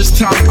 At this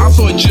time, I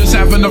thought just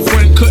having a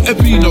friend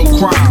couldn't be no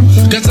crime.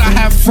 Cause I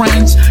have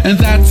friends, and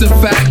that's a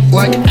fact.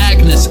 Like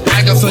Agnes,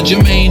 Agatha,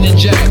 Jermaine, and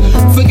Jack.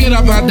 Forget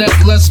about that,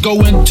 let's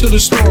go into the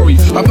story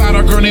about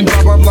a girl named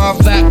blah blah blah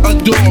that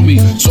adore me.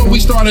 So we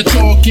started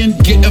talking,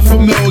 getting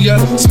familiar,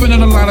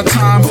 spending a lot of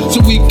time so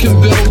we can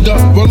build a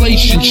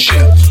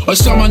relationship or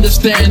some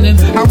understanding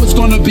how it's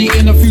gonna be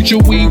in the future.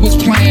 We was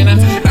planning,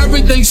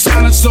 everything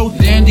sounded so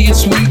dandy and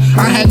sweet.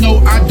 I had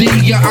no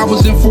idea I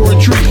was in for a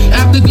treat.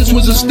 After this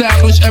was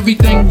established,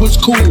 everything was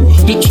cool.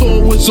 The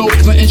tour was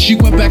over and she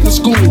went back to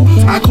school.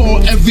 I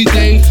called every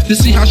day to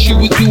see how she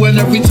was doing.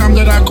 Every time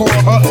that I called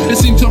her, it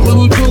seemed something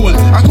was brewing.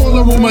 I called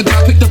her room, I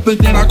got picked up, and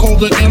then I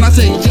called her and I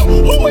said, yo,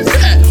 who is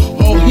that?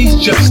 Oh, he's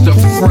just a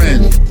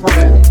friend.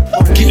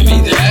 Don't give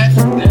me that.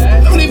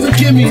 Don't even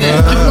give me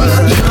that.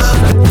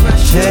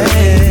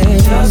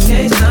 just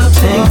can't stop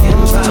thinking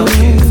about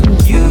you.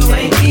 You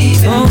ain't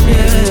even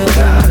really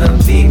gotta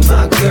be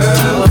my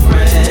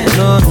girlfriend.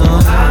 No,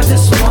 I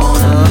just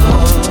wanna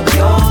know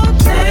your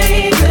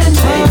name, and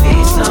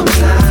maybe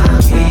sometime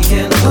we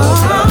can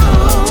hook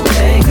up,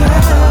 hang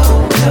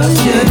out,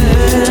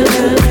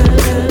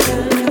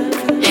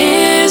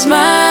 Here's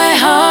my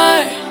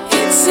heart,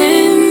 it's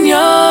in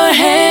your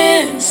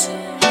hands.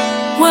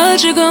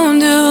 What you gonna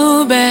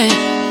do, babe?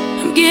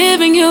 I'm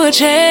giving you a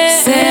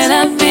chance. Said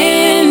I've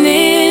been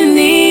in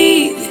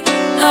need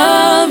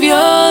of your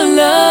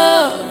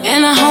love,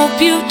 and I hope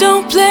you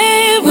don't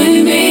play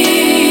with me.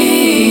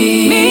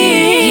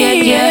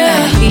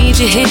 Yeah, I need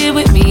you here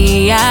with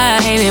me.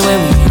 I hate it when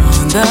we're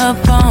on the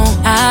phone.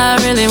 I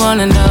really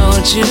wanna know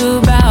what you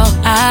about.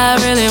 I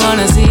really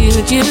wanna see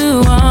what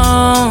you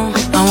want.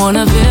 I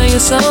wanna feel you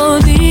so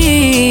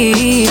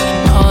deep,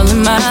 all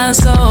in my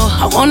soul.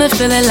 I wanna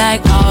feel it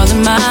like all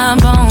in my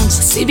bones.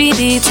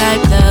 CBD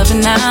type love,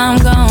 and I'm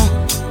gone.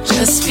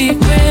 Just be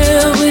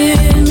real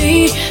with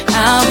me,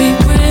 I'll be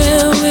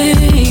real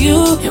with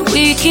you, and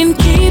we can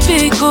keep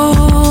it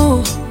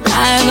cool.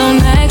 I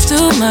don't ask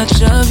too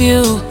much of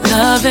you.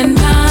 Love and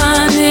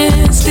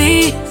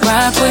honesty,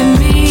 rock with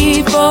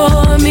me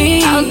for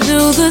me. I'll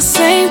do the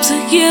same to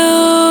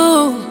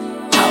you.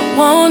 I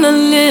wanna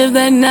live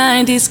that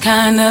 90s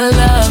kind of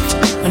love,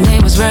 when they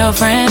was real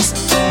friends,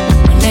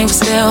 when they was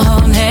still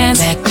holding hands.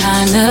 That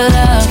kind of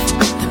love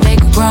that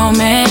make a a grown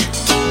man.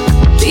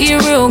 Be a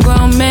real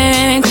grown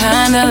man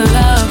kind of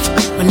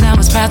love. When I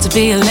was proud to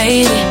be a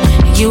lady,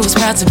 and you was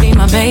proud to be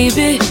my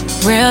baby.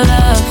 Real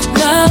love,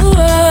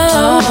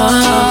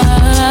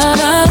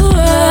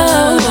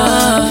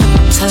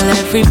 Tell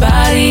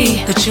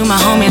everybody that you my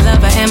homie,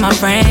 lover, and my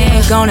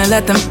friend. Gonna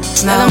let them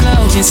know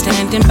you've been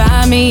standing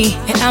by me,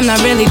 and I'm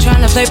not really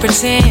trying to play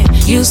pretend.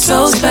 You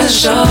so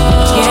special,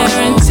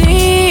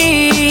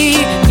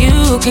 guarantee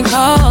you can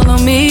call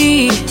on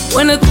me.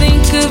 When I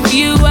think of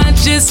you, I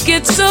just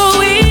get so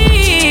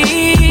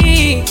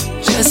weak.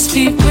 Just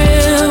be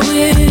real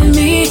with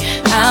me,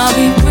 I'll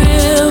be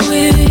real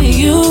with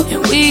you,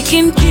 and we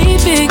can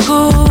keep it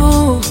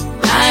cool.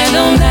 I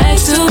don't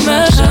ask too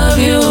much of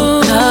you.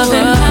 Love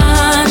and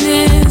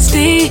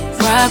honesty,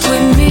 rock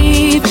with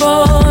me,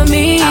 for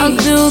me. I'll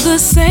do the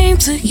same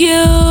to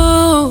you.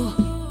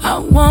 I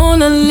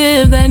wanna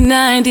live that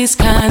 90s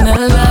kind of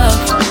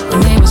love,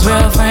 when they was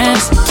real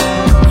friends,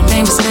 when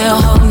they was still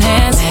holding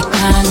hands. That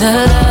kind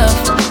of love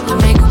to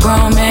make a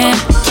grown man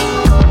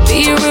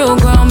be a real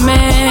grown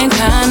man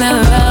kind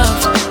of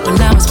love. When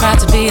I was proud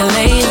to be a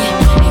lady,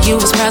 and you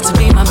was proud to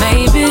be my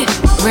baby.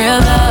 Real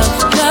love,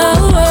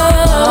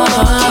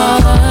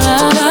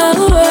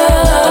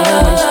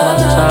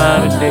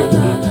 time today.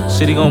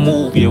 City gon'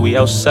 move, yeah, we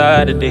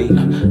outside today.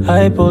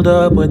 I pulled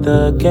up with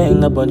a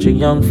gang, a bunch of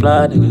young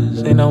fly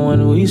niggas. Ain't no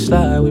one we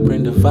slide, we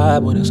bring the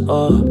vibe with us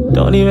all.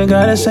 Don't even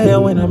gotta say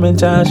it when I'm in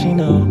town, she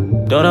know.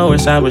 Don't know her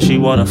sign, but she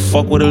wanna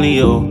fuck with a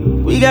Leo.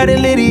 We got it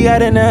litty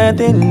out of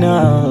nothing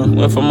now.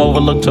 Went from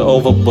overlooked to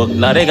overbooked,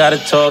 now they gotta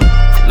talk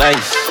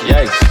nice,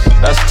 yikes,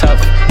 that's tough.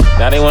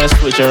 Now they wanna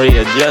switch and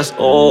readjust,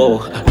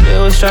 oh. They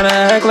was tryna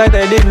act like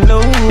they didn't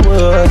know.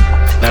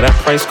 Now that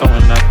price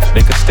going up,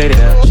 they could stay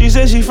there. She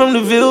said she from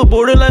the Ville,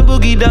 borderline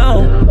boogie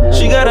down.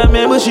 She got a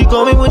man, but she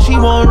call me when she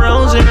want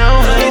rounds and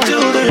rounds. I ain't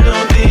told her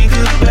don't think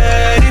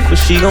about it, but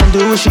she gon'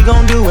 do what she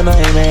gon' do when I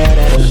ain't mad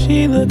at her.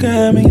 She look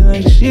at me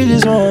like she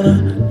just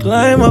wanna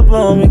climb up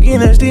on me, get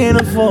nasty in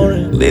the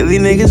foreign. Lately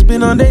niggas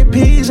been on their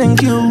P's and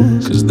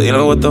Q's, cause they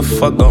know what the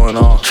fuck going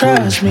on.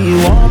 Trust me, you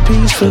want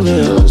peace for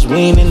real, cause we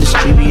ain't in the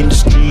street, we in the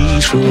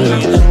streets for real.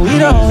 And we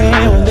don't win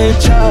when they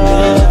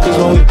try, cause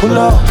when we pull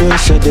up,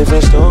 it's a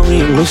different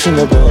story. Mission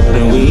about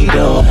and we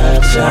don't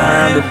have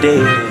time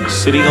today.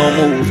 City gon'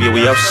 move, yeah,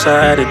 we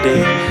outside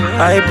today.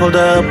 I pulled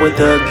up with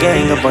a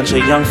gang, a bunch of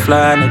young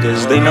fly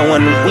niggas. They know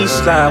when we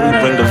slide, we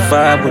bring the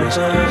vibe with us.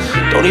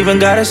 Don't even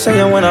gotta say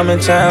it when I'm in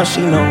town,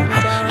 she know.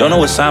 Don't know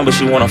what sign, but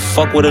she wanna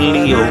fuck with a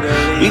Leo.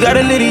 We got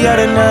a litty out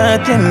of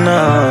nothing,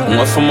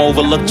 Went from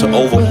overlooked to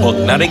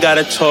overbooked, now they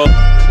gotta talk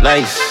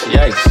nice,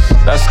 yikes,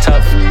 that's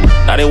tough.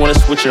 Now they wanna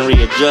switch and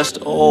readjust,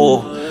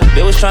 oh.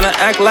 They was tryna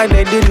act like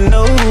they didn't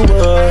know,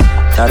 but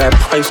now that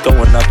price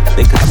going up,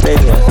 they could stay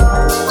there.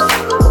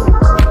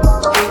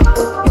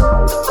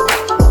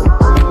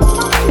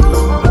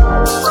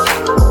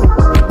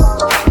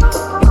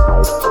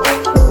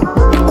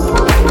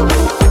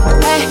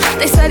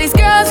 They say these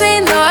girls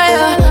ain't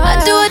loyal.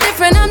 I do it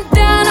different, I'm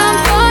down, I'm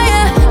for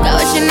ya. Got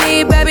what you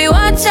need, baby,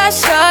 watch I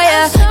show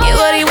ya. Get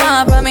what he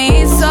want, but me,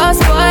 he's so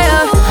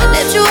spoiled.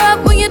 Lift you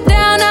up when you're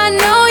down, I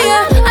know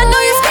ya. I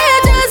know you're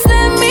scared, just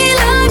let me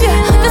love ya.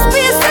 Just be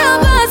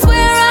yourself, I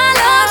swear I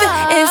love ya.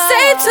 It's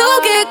safe to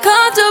get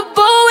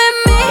comfortable with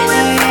me.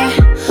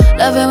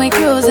 Love when we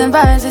cruising,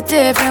 vibes are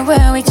different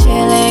when we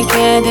chillin',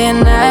 can't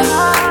deny.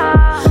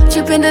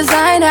 Trippin'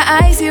 designer,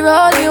 icy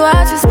roll, you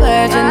out just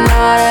splurging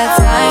all the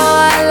time.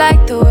 Oh, I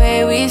like the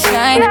way we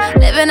shine,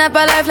 living up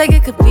our life like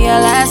it could be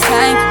our last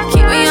time.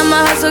 Keep me on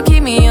my hustle,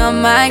 keep me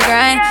on my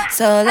grind.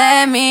 So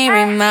let me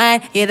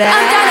remind you that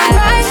I'm down to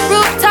ride,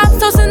 rooftops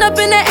toasting up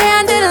in the air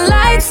under the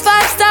lights.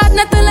 5-star,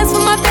 nothing less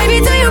for my baby,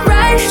 do you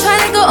right?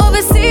 Tryna go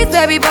overseas,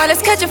 baby boy,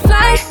 let's catch a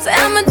flight. Say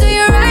I'ma do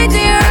you right,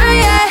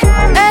 yeah.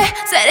 Hey,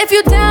 said if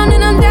you down,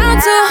 then I'm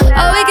down too.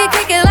 Oh, we can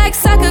kick it like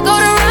soccer, go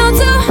to round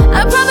two.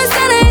 I promise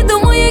that I ain't the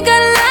one you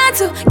gotta lie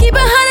to. Keep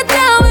 100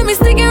 down with me,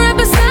 sticking right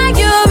beside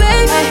you,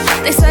 baby.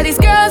 They say these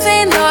girls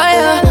ain't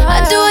loyal.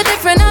 I do it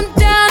different, I'm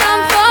down,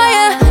 I'm for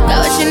ya. Got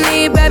what you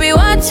need, baby,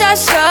 watch I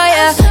show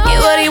ya. Get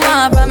what he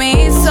want, but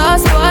me, he's so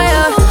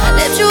spoiled.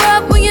 Lift you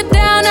up when you're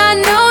down, I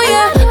know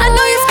ya. I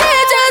know you're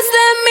scared, just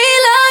let me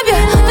love ya.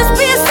 Just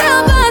be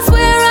yourself, I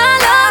swear I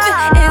love ya.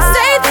 It's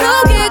safe to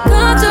get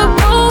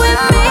comfortable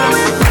with me.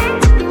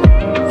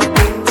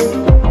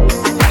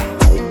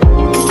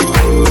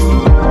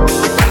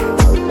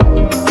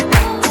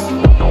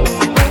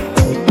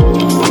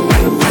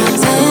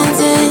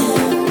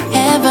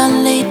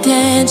 Heavenly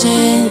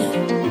tension,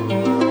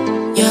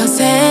 you're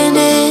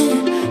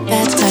sending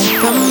that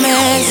type of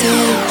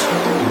message.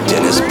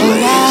 Dennis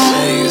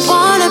Blaze. I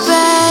wanna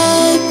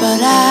bed,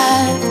 but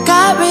I've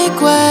got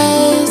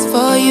requests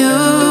for you.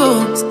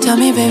 So tell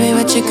me, baby,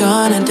 what you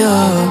gonna do?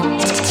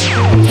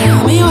 Tell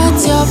me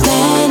what's your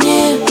plan,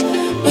 yeah.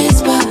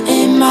 Whisper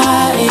in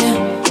my ear.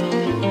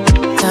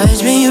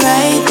 Touch me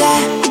right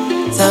there,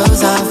 so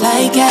soft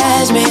like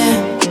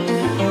cashmere.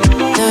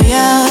 Do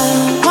you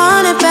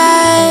want it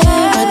bad,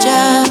 but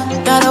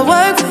you gotta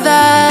work for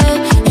that.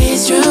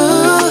 It's true,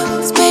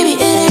 'cause baby,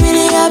 it ain't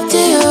really up to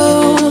you.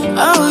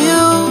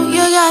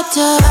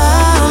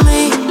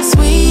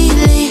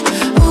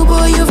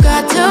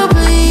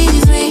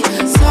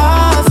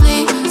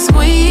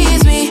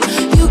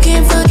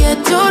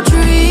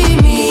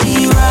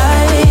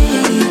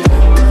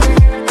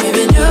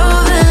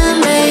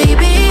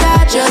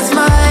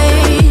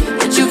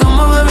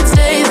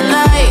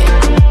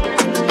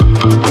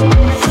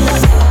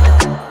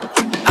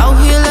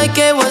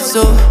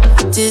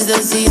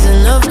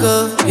 love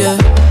good, yeah,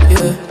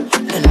 yeah.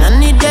 And I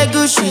need that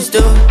good shit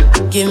still.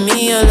 Give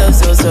me your love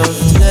so soft,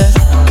 yeah,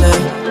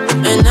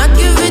 yeah. And I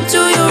give it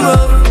to you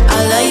rough.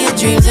 I like your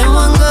dreams in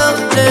one go,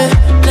 yeah,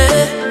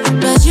 yeah.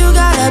 But you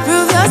gotta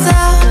prove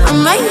yourself.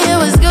 I'm right here,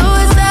 what's good,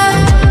 what's up?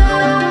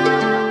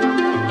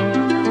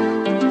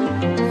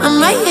 I'm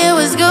right here,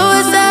 what's good,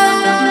 what's up?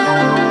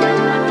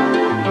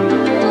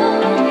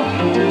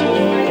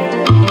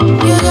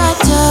 You got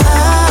to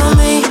hold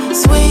me,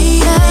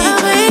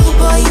 sweetly.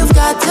 Boy, you've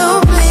got to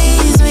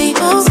please me.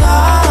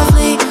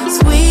 Softly,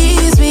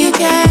 squeeze me. You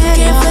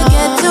can't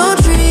forget to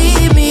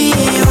treat me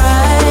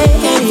right.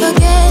 Can't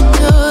forget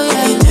to,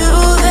 if you do,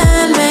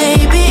 then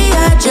maybe I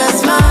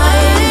just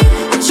might.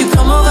 Would you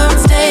come over and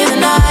stay the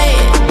night?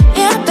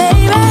 Yeah,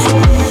 baby.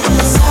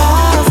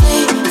 Softly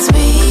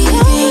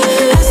speaking,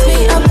 ask me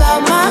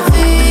about my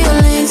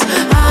feelings.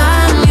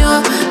 I'm your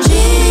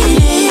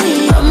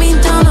genie. Put me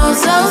down oh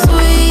so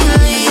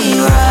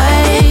sweetly,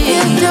 right?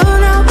 You do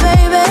know,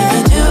 baby. If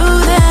you do,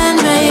 then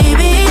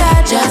maybe I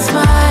just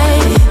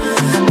might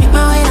make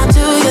my way down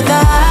to your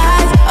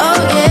thighs. Oh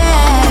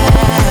yeah,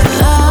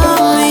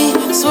 love me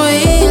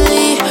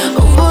sweetly.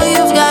 Oh boy,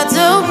 you've got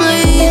to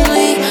please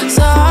me.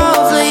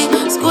 Softly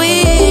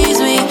squeeze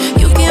me.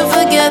 You can't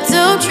forget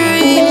to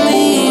treat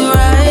me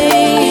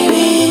right.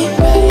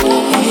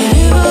 If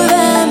you do,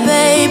 then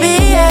baby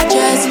I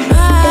just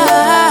might.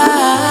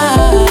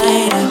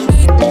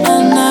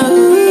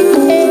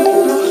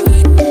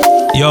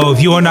 Yo, if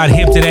you are not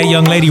hip to that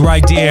young lady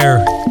right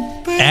there,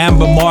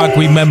 Amber Mark,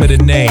 remember the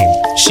name.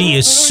 She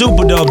is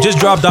super dope. Just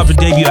dropped off her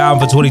debut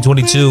album for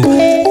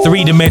 2022.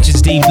 3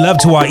 Dimensions Deep. Love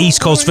to our East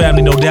Coast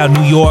family, no doubt,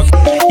 New York.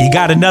 You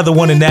got another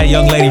one in that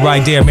young lady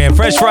right there, man.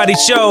 Fresh Friday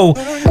show,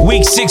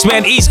 week 6,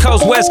 man. East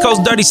Coast, West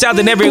Coast, Dirty South,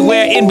 and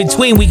everywhere in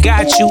between. We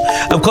got you.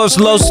 Of course,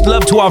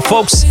 love to our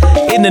folks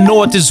in the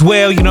North as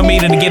well. You know what I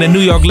mean? And again, a New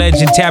York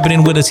legend tapping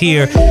in with us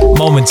here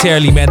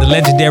momentarily, man. The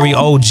legendary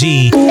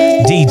OG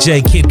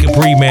DJ Kid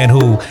Capri, man,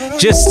 who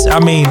just, I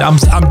mean, I'm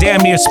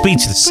damn near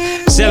speechless.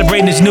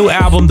 Celebrating his new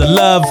album, The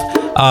Love.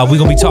 We're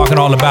going to be talking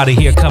all about it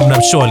here coming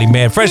up shortly,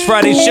 man. Fresh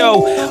Friday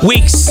show,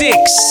 week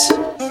 6.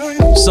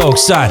 So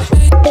excited.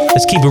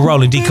 Let's keep it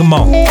rolling, D. Come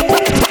on.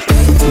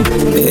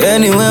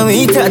 Anywhere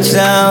we touch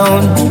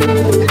down,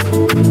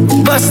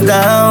 bust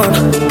down.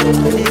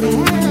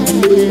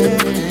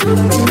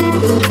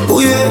 Oh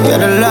yeah, we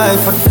had a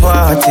life at the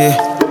party.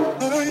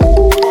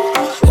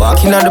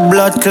 Walking on the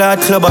blood clot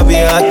club, I be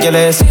hot, girl,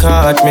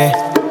 escort me.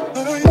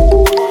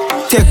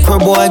 Take her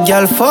boy,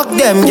 girl, fuck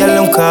them, girl,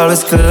 them call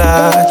us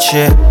clutch,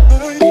 yeah.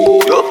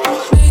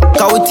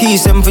 Cause we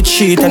tease them for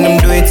cheat and them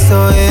do it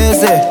so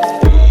easy.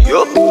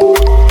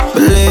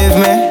 Believe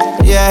me,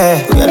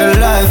 yeah, we had a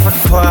life at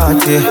the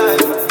party.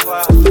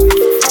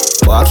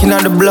 Walking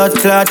on the blood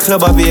clot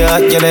club, I be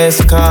hot, girl,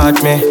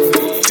 escort me.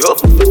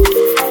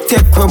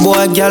 Take her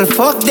boy, girl,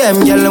 fuck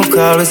them, girl, them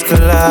call us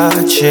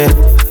clutch, yeah.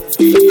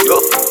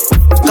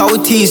 Cause we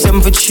tease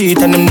them for cheat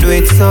and them do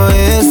it so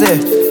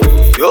easy.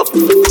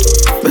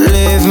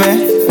 Believe me,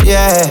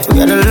 yeah, we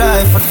had a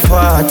life at the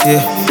party.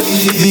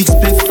 Big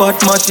split fat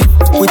matty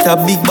with a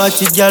big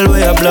body girl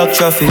where a block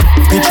traffic.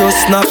 Picture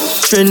snap,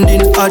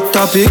 trending hot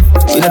topic.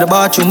 In the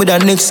bathroom with a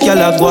next girl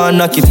I go and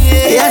knock it.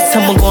 Yes,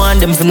 I'ma go on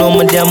them for no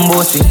my damn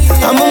bossy.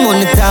 I'm a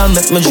money time,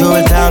 make my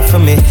jewel talk for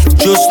me.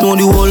 Just know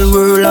the whole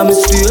world I'm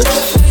straight.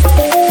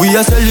 We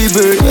are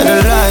celebrate, we had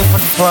a life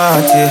at the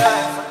party.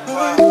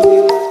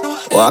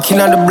 Walking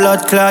on the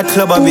blood clot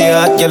club, I be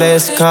hot, girl,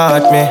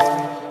 escort me.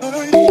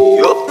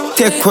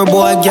 Take her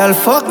boy, girl,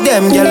 fuck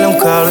them, girl, them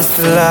call us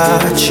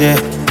clutch, yeah.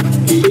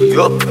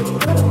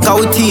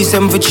 Cause we tease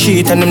them for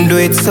cheat and them do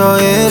it so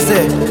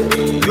easy.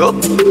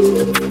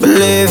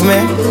 Believe me,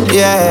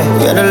 yeah,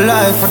 we had a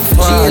life at the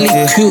party. She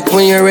really cute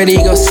when you're ready,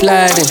 go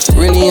sliding.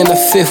 Really in the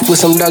 5th with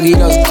some doggy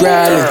dogs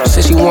growling.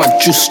 Said she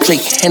want juice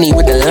straight Henny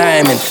with the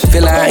lime in.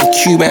 Villa in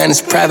Cuba and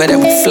it's private that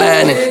we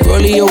flying in.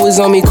 Rollie always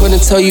on me,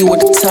 couldn't tell you what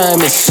the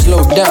time is.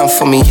 Slow down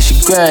for me, she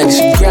grinding,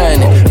 she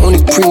grinding.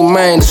 Only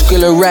pre-mind, the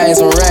skrilla rise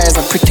and rise.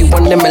 I pretty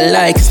one them I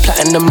like, it's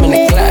platinum in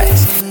the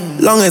glass.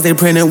 Long as they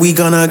print it, we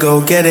gonna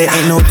go get it.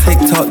 Ain't no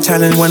TikTok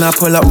challenge when I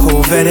pull up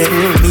Corvette.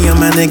 Me and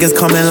my niggas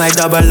coming like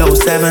 007.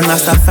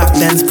 That's the fat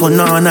lens put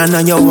on, I know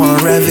you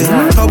want rev it.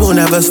 Trouble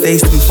never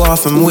stays too far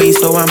from we,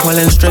 so I'm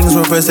pulling strings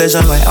with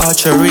precision like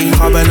archery.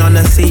 Carbon on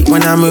the seat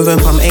when I'm moving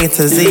from A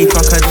to Z.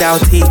 Crocodile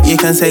teeth, you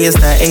can say it's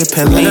the ape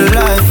in me. The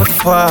life at the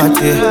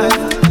party.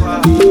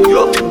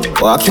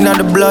 Walking on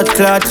the blood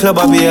clot club,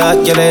 I be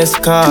hot, girl,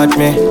 escort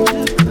me.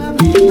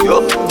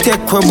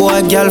 Take her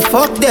boy, girl,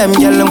 fuck them,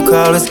 girl, them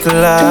call us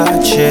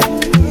clutch, yeah.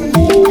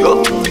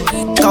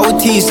 Cause we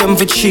tease them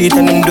for cheat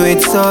and them do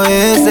it so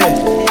easy.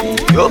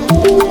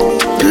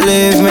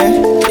 Believe me,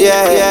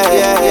 yeah.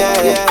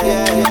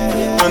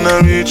 When I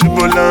reach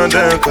Poland,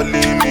 they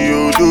calling me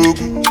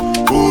Odogu,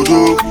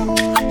 Odogu.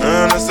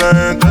 And as I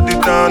enter the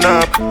town,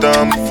 I put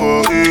down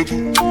for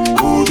Egu,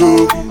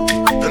 Odogu.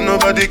 And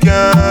nobody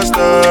can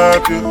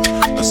stop you.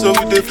 And so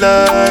we they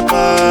fly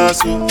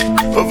past you.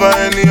 Over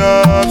any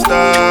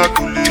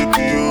obstacle, it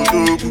be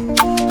Odogu,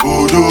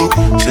 Odogu.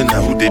 Say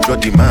now who they draw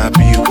the map,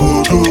 you.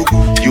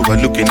 You are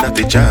looking at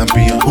the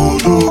champion.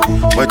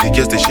 Why the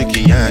girls they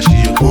shaking ass,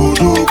 you.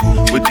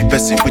 With the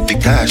person with the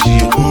cash,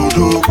 you.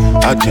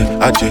 Aje,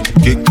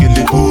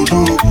 kekele.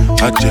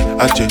 Aje,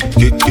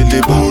 kekele.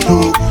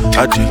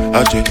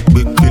 Aje,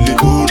 kekele.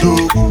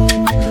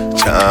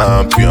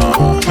 Champion.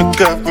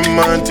 Make up your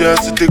mind,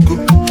 just to go.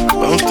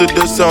 Bounce to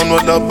the sound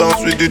while I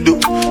bounce with the do.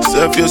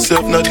 Serve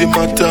yourself, not the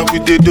matter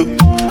with the do.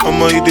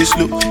 I'ma hit this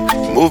slow.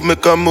 Move,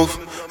 make a move.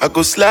 I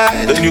go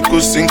slide, then you go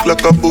sink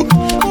like a boat.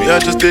 Me, I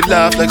just they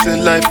laugh like say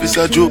life is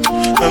a joke.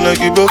 And I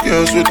give up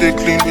girls with they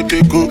clean, with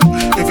they go.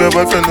 If your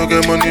boyfriend don't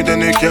get money, then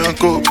they can't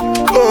go.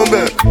 Come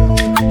back.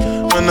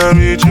 When I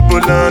reach you, pull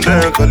down,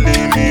 then calling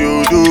me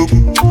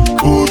Odogu,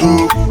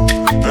 Odogu.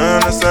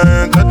 And as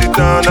I enter the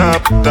town, I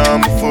put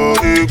down before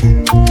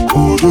Egu,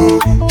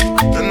 Odogu.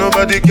 And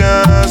nobody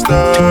can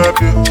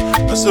stop you.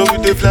 And so we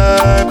they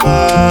fly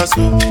past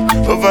you.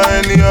 Over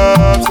any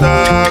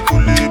obstacle,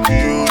 it be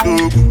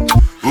Odogu.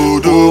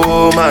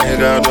 Oh my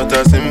God, what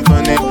a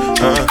symphony.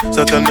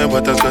 So tell me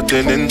what has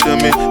gotten into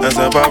me. As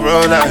I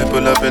roll, I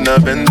pull up in a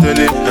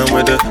Bentley. And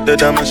with the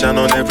diamond shine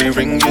on every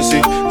ring you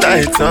see.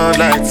 Lights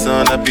on,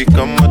 I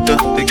become a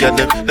dog. They get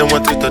them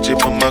want to touch it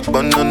from my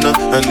banana.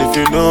 And if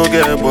you don't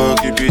get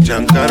work, you be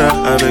Jankara.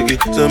 I beg you,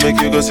 so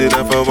make you go sit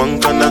down for one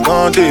corner.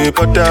 Gone deep,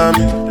 but damn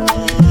it,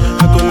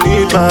 I could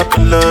need my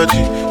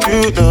apology.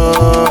 You know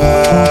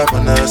I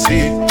wanna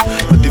see.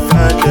 But the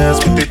fine girls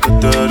with the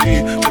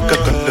cutlery, make a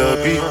colour.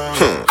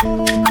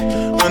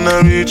 When I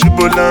reach you,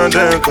 Poland,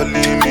 then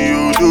calling me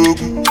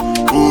Odogu,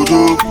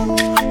 Odogu.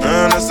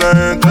 And as I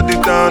enter the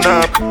town,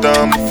 I put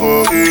down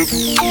before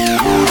Egu,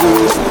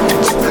 Odogu.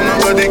 And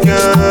nobody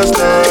can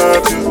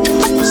stop you.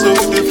 So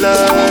we they fly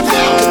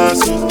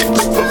past you.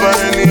 Over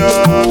any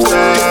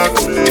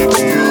obstacle, it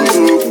be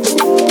Odogu.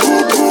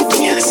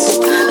 Yes.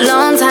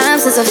 Long time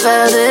since I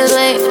felt this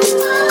way.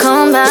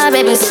 Come by,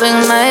 baby,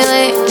 swing my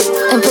way.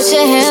 And put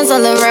your hands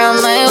all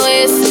around my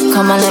waist.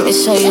 Come on, let me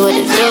show you what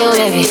to do,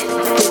 baby.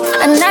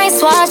 A nice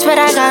watch, but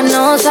I got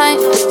no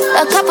time.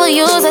 A couple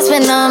years I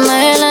spent on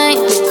my line.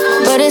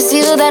 But it's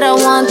you that I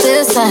want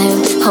this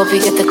time. Hope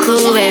you get the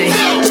clue, baby.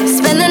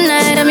 Spend the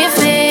night, I'm your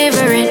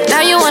favorite.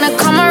 Now you wanna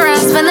come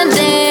around, spend the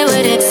day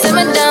with it.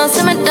 Simmer down,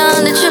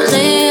 let you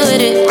play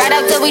with it. Right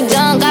after we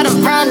done, gotta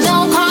run,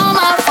 don't call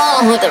my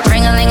phone. With a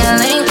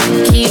ring-a-ling-a-ling,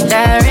 keep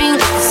that ring.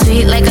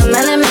 Sweet like a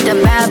melon, make the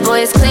bad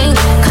boys clean.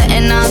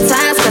 Cutting all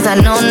ties, cause I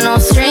know no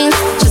strings.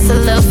 Just a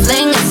little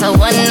fling, it's a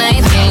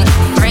one-night thing.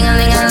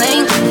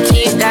 Ring-a-ling-a-ling,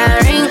 keep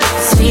that ring.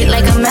 Sweet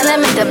like a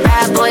melon, make the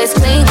bad boys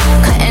clean.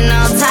 Cutting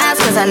all ties,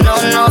 cause I know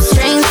no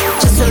strings.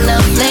 Just a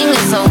little fling,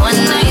 it's a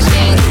one-night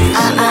thing.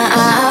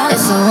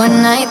 It's a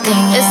one-night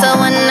thing. It's a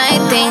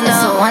one-night thing.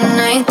 It's a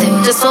one-night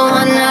thing. Just for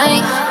one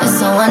night.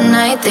 It's a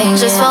one-night thing.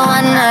 Just for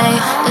one night.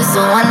 It's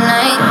a one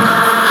night.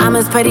 I'm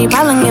as pretty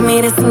problem, give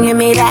me this and give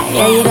me that.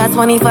 Yeah, you got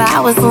 24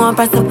 hours to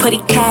impress a pretty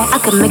cat. I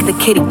can make the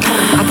kitty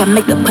I can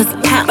make the pussy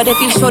count. But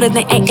if you shorter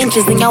than 8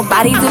 inches, then your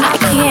body do not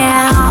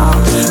count.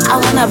 I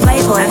wanna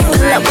playboy.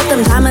 Pull up with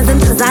them diamonds and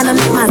designer,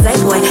 make my day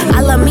boy.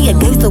 I love me a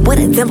gangster with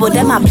a dimple,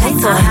 that my play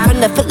toy.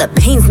 From the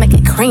Philippines, make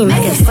it cream,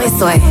 make it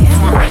soy.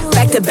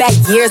 Back to back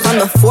years on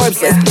the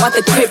Forbes list. Bought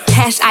the crib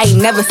cash, I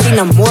ain't never seen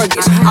a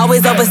mortgage.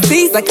 Always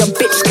overseas like a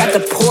bitch got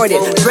deported.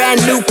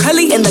 Brand new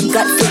curly in the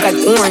guts look like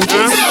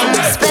oranges.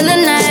 Spend the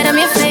night, I'm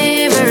your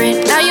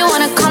favorite. Now you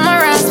wanna come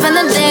around, spend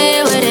the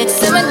day with it.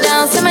 Simmer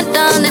down,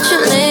 let you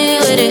lay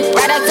with it.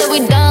 Right after we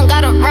done,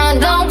 gotta run,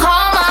 don't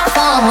call my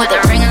phone. With a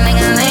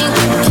ring-a-ling-a-ling,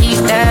 keep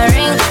that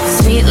ring.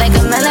 Sweet like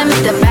a melon,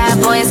 make the bad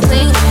boys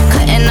clean.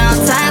 Cutting all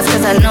ties,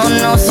 cause I know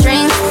no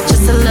strings.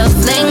 Just a little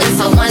fling, it's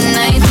a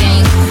one-night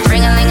thing.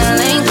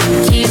 Ring-a-ling-a-ling,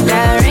 keep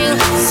that ring.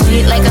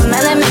 Sweet like a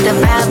melon, make the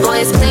bad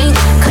boys clean.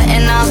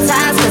 Cutting all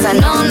ties, cause I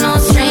know no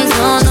strings.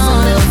 No,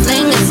 little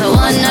fling, it's a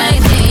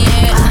one-night thing.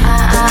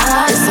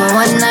 It's a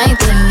one-night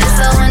thing. It's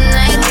a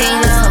one-night thing.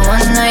 It's a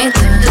one-night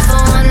thing. Just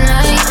for one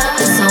night.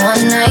 It's a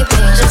one-night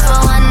thing. Just for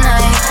one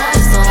night.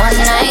 It's a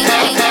one-night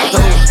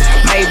thing.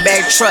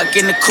 Maybach truck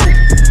in the coupe.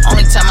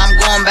 Only time I'm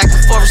going back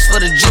and forth is for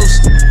the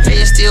juice.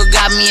 They still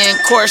got me in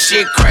court,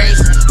 shit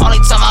crazy.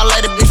 Only time I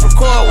let a bitch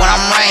record when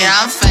I'm rain.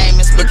 I'm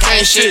famous, but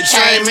can't shit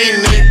change me,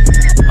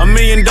 nigga. $1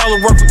 million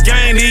worth of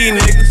game, these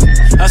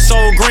niggas. I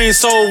sold green,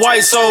 sold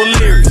white, sold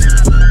lyrics.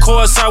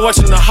 Courtside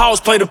watching the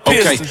house play the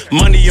Pistons. Okay.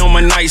 Money on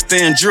my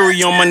nightstand,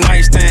 jewelry on my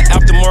nightstand.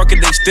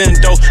 Aftermarket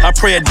extendo, I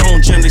pray it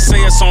don't jam. They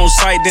say it's on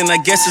site, then I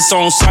guess it's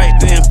on site.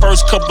 Then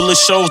first couple of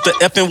shows, the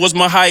effing was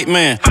my hype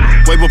man.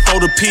 Way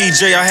before the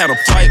PJ, I had a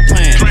flight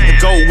plan. To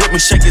go with me,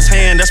 shake his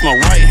hand, that's my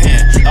right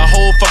hand. I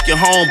hold fuck your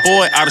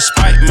homeboy out of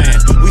spite, man.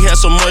 We had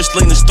so much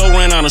lean, the store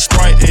ran out of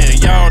Sprite, and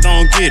y'all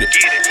don't get it.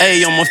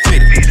 Ayy, on my fit.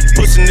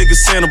 Pussy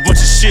niggas saying a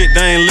bunch of shit,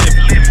 they ain't living.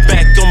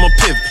 Back on my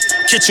pivot,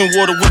 kitchen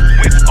water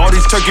whipping. All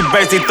these turkey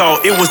backs, they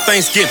thought it was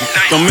Thanksgiving.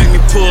 Don't make me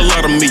pull a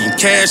lot of meat.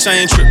 Cash,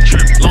 I ain't trippin'.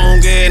 Long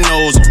ass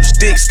nose on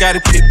sticks, got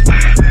it pippin'.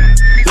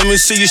 Let me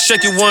see you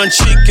shake it one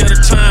cheek at a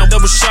time.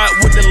 Double shot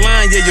with the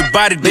line, yeah, your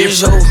body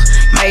different.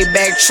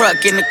 Maybach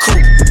truck in the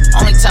coupe.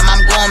 Only time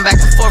I'm going back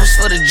and forth is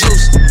for the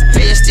juice.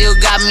 Fed still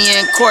got me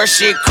in court,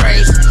 shit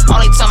crazy.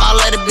 Only time I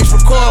let a bitch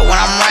record when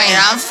I'm rain.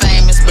 I'm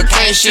famous, but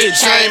can't shit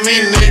change me,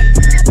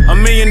 nigga.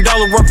 $1 million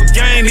worth of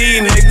game,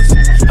 these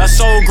niggas. I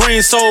sold green,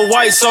 sold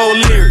white, sold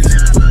lyrics.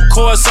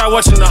 Courtside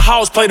watching the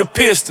house play the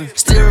Pistons.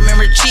 Still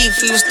remember Chief,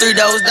 he was 3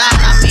 doors down.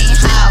 I mean,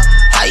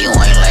 how you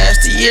ain't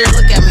last a year?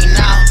 Look at me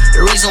now.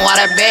 The reason why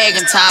that bag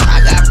in time,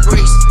 I got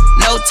bricks.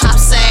 No top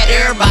sad,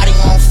 everybody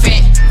won't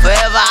fit.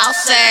 Forever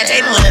outside,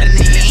 they done let a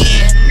nigga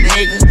in,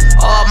 nigga.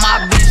 All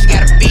my bitches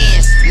got a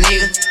Benz,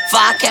 nigga. If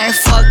I can't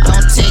fuck,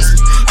 don't text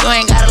me. You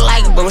ain't gotta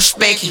like it, but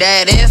respect it.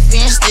 That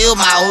FN still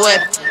my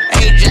weapon.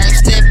 AJ,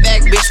 step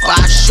back, bitch, before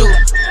I shoot.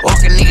 Walk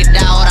a nigga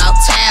down without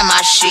tying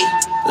my shit.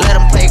 Let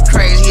him play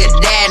crazy, he a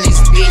dad in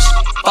this bitch.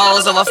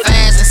 Balls over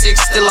fans and 6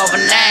 still over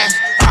 9.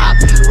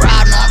 RIP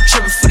Rob, no, I'm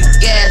tripping for the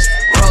gas.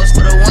 Rose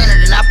for the winner,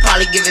 then I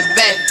probably give it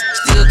back.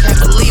 Still can't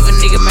believe a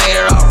nigga made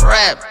it all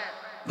rap.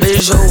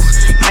 Visual,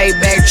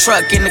 Maybach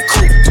truck in the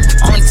coupe.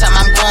 Only time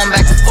I'm going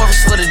back and forth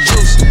is for the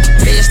juice.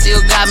 They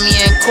still got me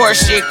in court,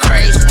 shit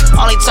crazy.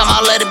 Only time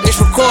I let a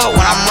bitch record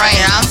when I'm rain.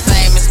 I'm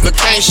famous, but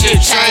can't shit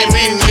change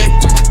me,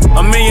 nigga.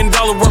 $1 million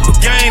worth of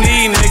game,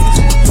 these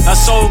niggas. I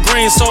sold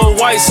green, sold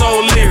white,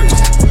 sold lyrics.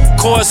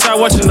 Courtside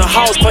watching the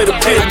house play the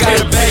pit. I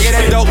got a bag of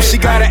that dope, she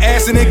got her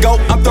ass in it,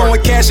 go. I'm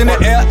throwing cash in the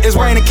air, it's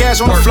raining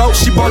cash on the float.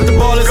 She bought the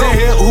ballers in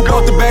here, who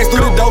bought the bags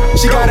through the dope.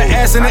 She got her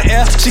ass in the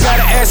air, she got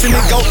her ass in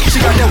it, go.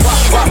 She got that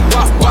wop, wop,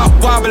 wop, wop,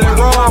 wobble and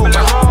roll.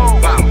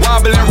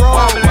 Wobble and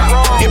roll.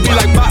 It be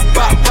like bop,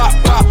 bop, bop,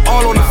 bop,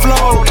 all on the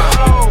floor.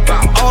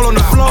 All on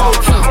the floor.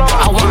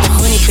 I want the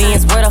honey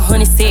beans, where the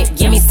honey set,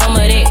 give me some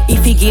of that.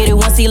 If he get it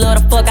once, he love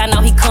the fuck, I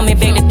know he coming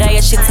back today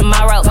and shit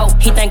tomorrow.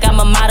 He think I'm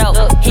a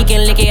motto, he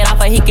can lick it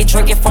off or he can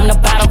drink it from the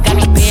bottle. Got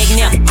me big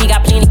now, he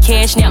got plenty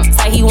cash now.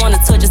 Say he wanna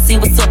touch it, see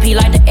what's up, he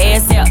like the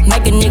ass out.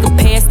 Make a nigga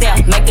pass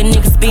out, make a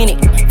nigga spin it.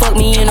 Fuck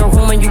me in the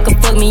room and you can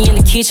fuck me in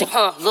the kitchen.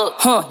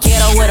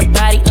 Ghetto with a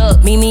body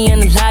up, meet me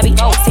in the lobby.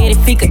 Said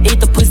if he could eat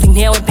the pussy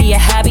now it'd be a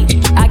hobby.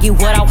 I get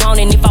what I want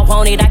and if I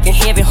want it I can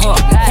have it,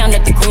 Count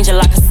up the green just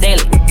like a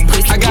salad.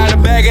 I got a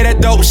bag of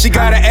that dope, she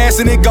got her ass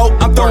in it, go.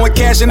 I'm throwing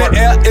cash in the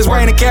air, it's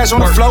raining cash on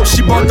the float.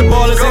 She bought the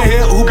ballers in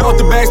here, who bought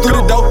the bags through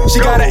the dope. She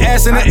got her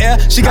ass in the air,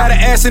 she got her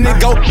ass in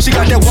it, go. She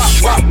got that wop,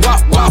 wop,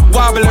 wop, wop,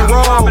 wobble and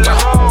roll.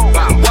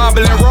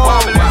 Wobble and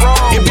roll.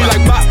 It be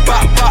like bop,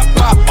 bop, bop,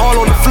 bop, all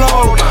on the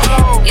floor.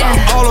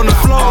 All on the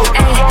floor.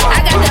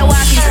 I got that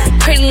wappy,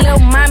 pretty little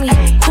mommy.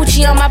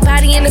 Coochie on my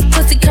body and this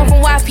pussy come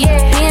from wappy.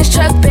 Benz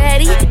truck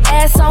baddie,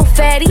 ass on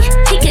fatty.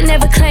 He can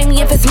never claim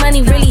me if his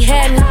money really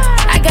had me.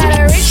 I got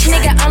a rich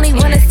nigga, only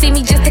wanna see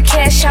me just to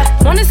cash out.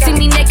 Wanna see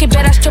me naked,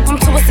 bet I strip him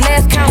to his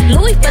last count.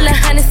 Louis full of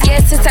hundreds, yeah,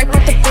 since I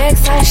put the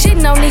bags on.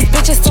 Shitting on these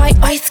bitches, so I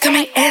always got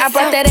my ass. I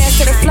brought that ass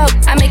to the float,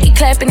 I make it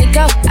clap and it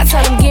go. I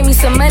told him give me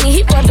some money,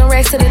 he brought the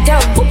racks to the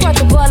dough. Who brought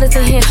the ballers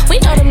in here? We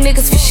know them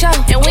niggas for sure.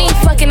 And we ain't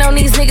fucking on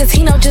these niggas,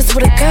 he know just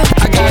where to go.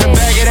 I got a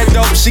bag of that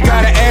dope, she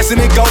got her ass in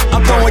it, go.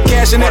 I'm throwing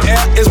cash in the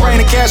air, it's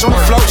raining cash on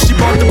the float. She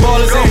bought the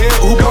ballers in here,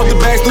 who brought the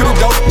bags through the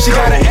dope. She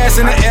got her ass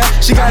in the air,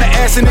 she got her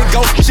ass in it,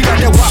 go. She got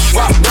that wop,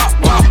 wop, wop,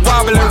 wop,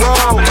 wobble and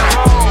roll.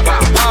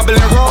 Wobble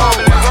and roll.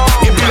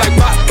 It be like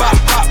bop, bop,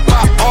 bop,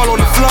 bop, all on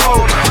the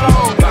floor.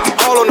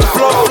 All on the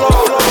floor.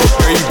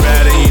 Girl, you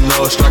bad and you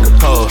know it, strike a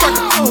pose.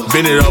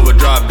 Bend it over,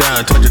 drop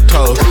down, touch your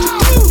toes.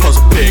 Post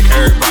a pic,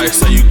 everybody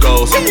say you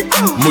goes.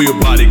 Move your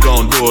body,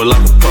 gon' do it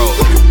like a pro.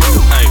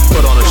 Hey,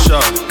 put on a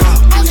show.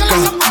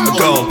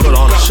 Go and put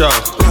on a show.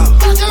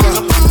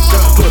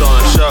 Put on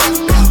a show.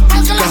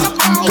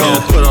 Go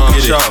and put on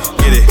a show.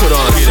 Get it. Put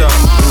on a show.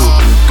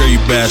 Girl, you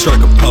bad,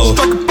 strike a pose.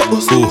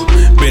 Ooh,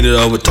 bend it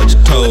over, touch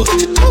your toes.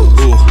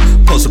 Ooh,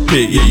 post a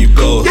pic, yeah you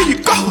go.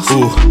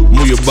 Ooh,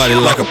 move your body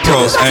like a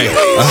pro. Hey,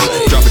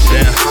 drop it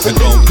down and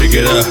go and pick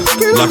it up.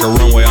 Like a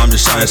runway, I'm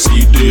just trying to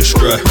see you do your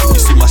strut. You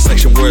see my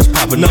section where it's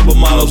popping up with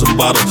models and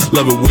bottles.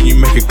 Love it when you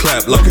make it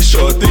clap like a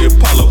show at the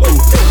Apollo. Ooh,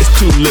 it's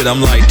too lit, I'm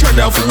like turned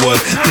out for what?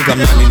 Think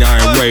I'm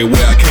 99 Ray,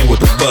 where I came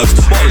with the bucks.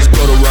 All this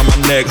gold around my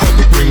neck, hope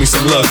it bring me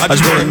some luck. I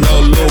just wanna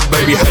know, little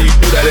baby, how you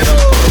do that in a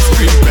pose.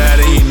 Street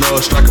bad and you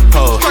know it, strike a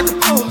pose.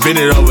 Bend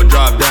it over,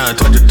 drop down,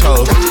 touch your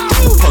toes.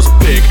 Post a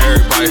pic,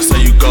 everybody say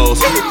you goes.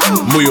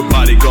 Move your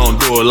body, gon'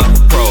 do it like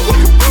a pro.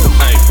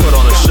 Hey, put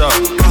on a show.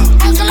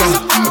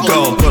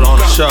 Go and put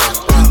on a show.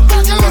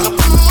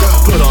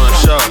 Put on a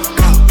show.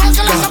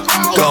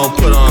 Go and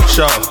put on a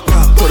show.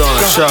 Put on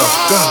a show.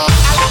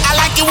 I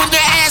like it when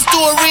the ass do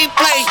a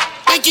replay.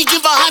 Make you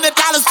give $100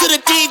 to the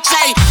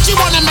DJ. She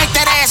wanna make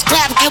that ass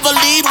clap, give a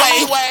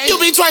leadway. You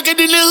be twerking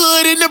in the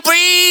hood in the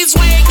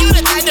breezeway. You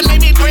the type that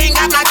make me bring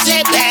out my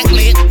jet back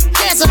lit.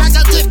 Dancing like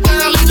a good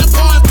girl in the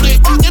porn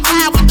flick. Walking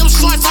by with them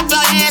shorts up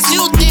your ass,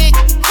 you dig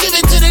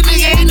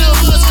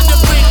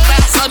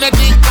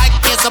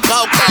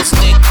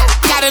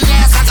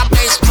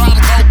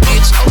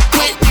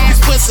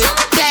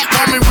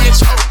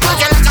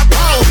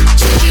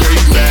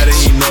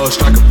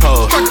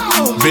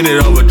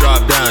it over,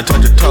 drop down,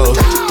 touch your toes.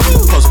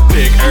 Post a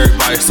pic,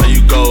 everybody say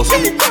you goes.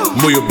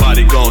 Move your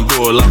body, gon'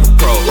 do it like a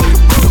pro.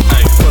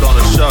 Hey, put on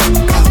a show.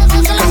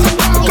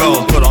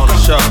 Go and put on a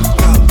show.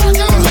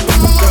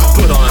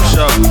 Put on a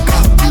show.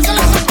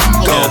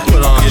 Go and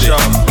put on a show.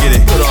 Get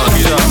it, put on a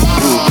show.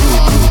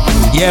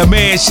 Yeah,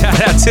 man, shout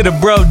out to the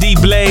bro,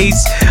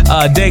 D-Blaze.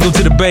 Dangle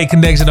to the Bay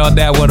connection on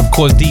that one. Of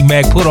course,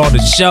 D-Mac put on the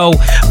show.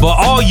 For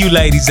all you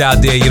ladies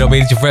out there, you know what I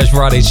mean? It's your Fresh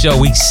Friday show,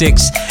 week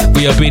 6.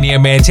 We up in here,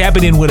 man.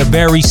 Tapping in with a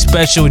very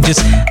special and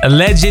just a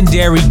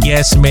legendary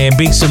guest, man.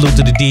 Big salute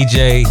to the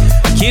DJ,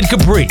 Kid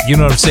Capri, you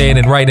know what I'm saying?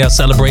 And right now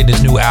celebrating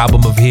this new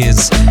album of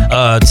his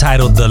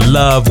titled The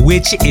Love,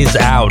 which is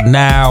out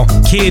now.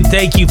 Kid,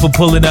 thank you for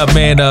pulling up,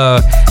 man.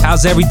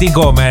 How's everything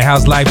going, man?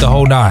 How's life the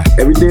whole nine?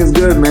 Everything's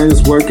good, man.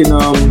 Just working.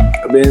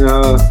 I've been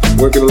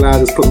working a lot.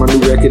 Just put my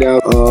new record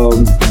out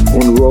on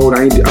the road.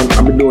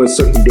 I've been doing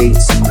certain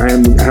dates. I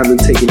haven't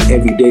taken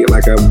every date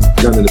like I've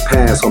done in the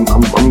past. I'm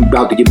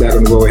about to get back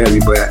on the road heavy,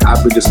 but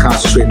I've been just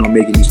concentrating on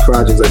making these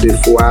projects. I did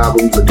 4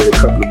 albums. I did a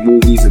couple of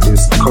movies. I did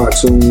some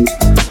cartoons.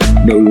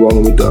 You know, we're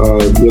rolling with the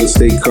real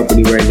estate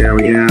company right now.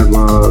 We have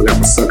got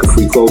my Sucker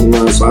Free clothing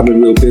line, so I've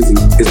been real busy.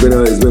 It's been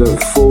a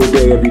full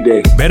day every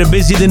day. Better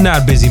busy than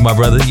not busy, my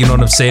brother. You know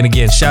what I'm saying?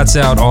 Again, shouts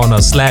out on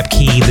Slap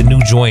Key, the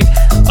new joint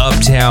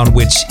Uptown,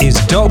 which is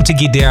dope to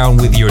get down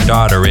with your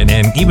daughter. And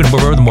even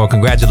furthermore,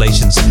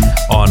 congratulations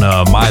on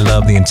My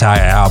Love, the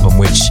entire album,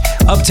 which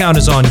Uptown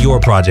is on your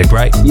project,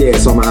 right? Yeah,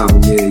 it's on my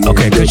album. Yeah.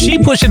 Okay, because she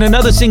pushing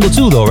another single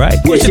too, though, right?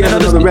 Yeah, she has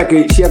another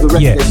record. She has a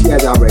record that she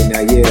has out right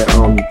now.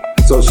 Yeah.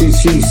 So she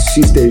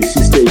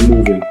stayed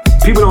moving.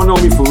 People don't know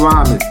me for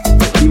rhyming,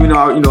 even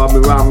though I've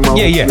been rhyming my whole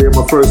career.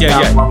 My first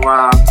album I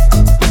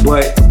rhymed,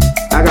 but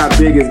I got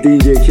big as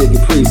DJ Kid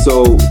Capri,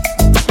 so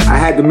I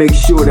had to make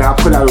sure that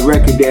I put out a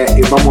record that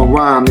if I'm gonna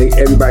rhyme,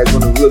 everybody's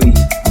gonna really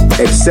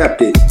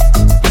accept it.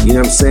 You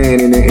know what I'm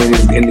saying?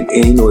 And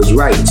you know it's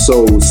right.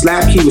 So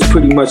Slap Key was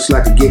pretty much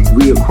like a get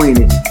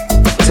reacquainted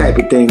type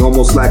of thing,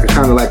 almost like a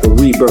kind of like a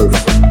rebirth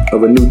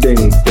of a new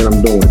thing that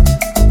I'm doing.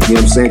 You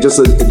know what I'm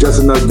saying? Just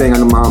another thing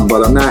under my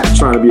umbrella. I'm not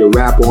trying to be a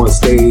rapper on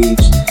stage,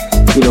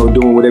 you know,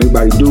 doing what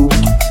everybody do.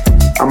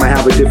 I might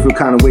have a different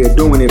kind of way of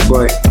doing it,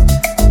 but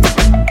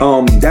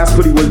that's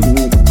pretty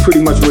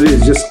much what it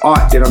is. Just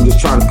art that I'm just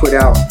trying to put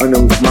out under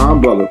my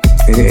umbrella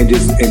and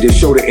just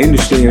show the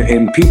industry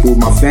and people,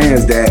 my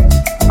fans, that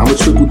I'm a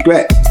triple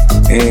threat.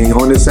 And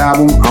on this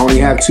album, I only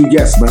have 2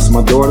 guests. That's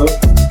my daughter,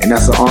 and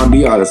that's an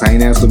R&B artist. I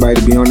ain't asked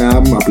nobody to be on the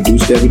album. I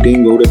produced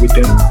everything, wrote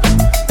everything.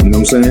 You know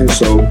what I'm saying?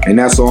 So, and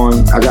that's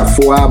on, I got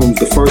 4 albums.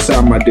 The first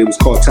album I did was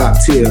called Top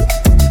Tier.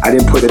 I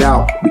didn't put it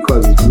out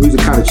because the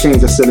music kind of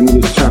changed. I said, let me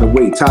just try to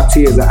wait. Top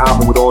Tier is an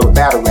album with all the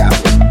battle rappers.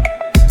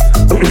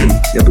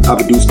 I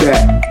produced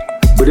that.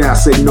 But then I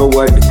said, you know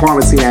what, the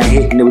quarantine I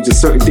hate, and there was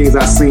just certain things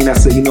I seen. I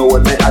said, you know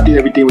what, man, I did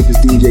everything with this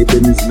DJ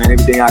business, man.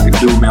 Everything I could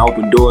do, man.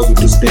 Open doors with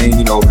this thing,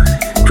 you know.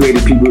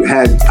 Created people,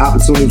 had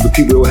opportunities for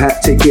people to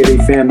take care of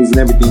their families and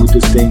everything with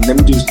this thing. Let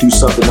me just do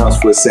something else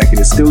for a second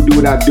and still do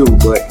what I do,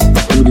 but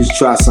let me just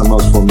try something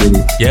else for a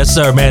minute. Yes,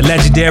 sir, man.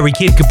 Legendary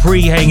Kid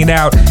Capri hanging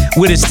out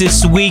with us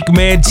this week,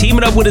 man.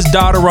 Teaming up with his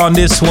daughter on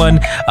this one.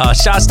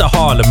 Shouts to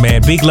Harlem,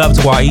 man. Big love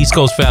to our East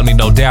Coast family,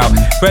 no doubt.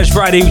 Fresh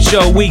Friday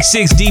show, week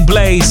 6,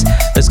 D-Blaze.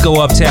 Let's go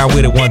uptown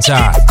with it one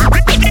time.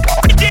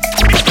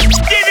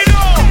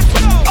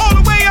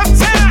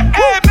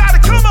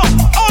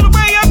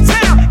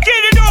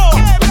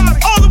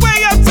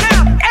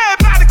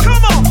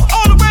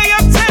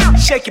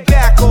 Shake your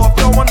back off,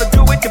 don't wanna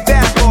do it, your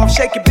back off.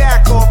 Shake your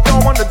back off,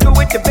 don't wanna do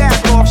it, your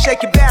back off.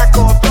 Shake your back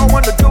off, don't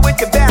wanna do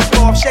it, your back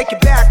off. Shake your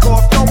back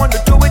off, don't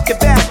wanna do it, your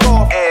back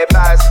off.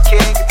 Everybody's a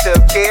king until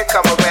kid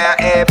come around.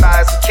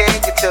 Everybody's a king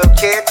until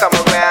kid come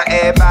around.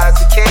 Everybody's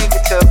a king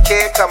until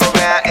kid come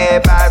around.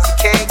 Everybody's a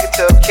king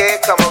until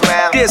kid come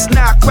around. This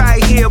knock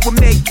right here will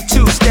make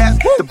you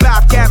 2-step. The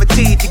Bob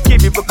guaranteed to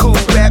give you a cool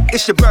rep.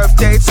 It's your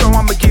birthday, so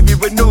I'ma give you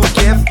a new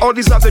gift. All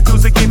these other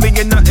dudes are giving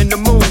you nothing to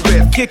move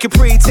with. Kid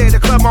Capri, tear the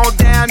club on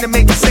down and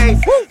make it safe.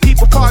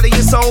 People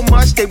partying so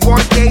much they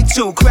want day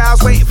 2.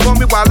 Crowds waiting for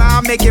me while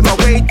I'm making my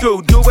way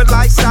through. Do it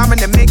like Simon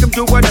and make them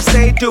do what I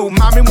say do.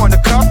 Mommy wanna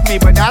cuff me,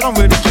 but I don't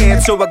really care.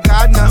 So I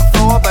got nothing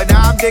for her, but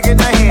I'm digging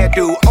her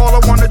hairdo. All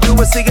I wanna do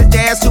is see her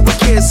dance to a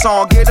kid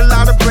song. Get a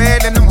lot of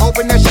bread and I'm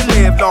hoping that she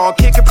live long.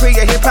 Kid Capri,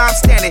 a hip hop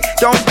standard,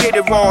 don't get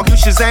it wrong. You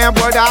Shazam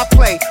what I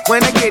play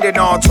when I get it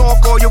on.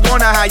 Talk all you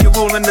wanna, how you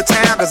ruling the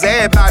town, cause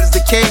everybody's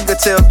the king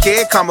until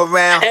kid come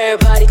around.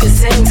 Everybody can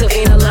sing till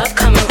ain't a love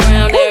come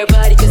around.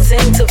 Everybody can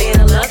sing till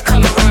ain't a love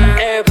come around.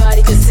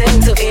 Everybody can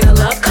sing till ain't a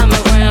love come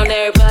around.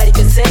 Everybody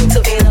can sing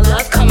till ain't a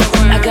love come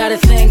around. I got a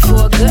thing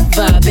for a good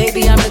vibe,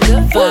 baby, I'm the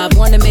good vibe.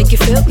 Wanna make you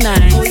feel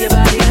nice. Move your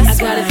body, I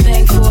got a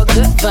thing for a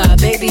good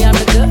vibe, baby, I'm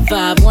the good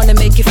vibe. Wanna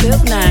make you feel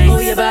nice.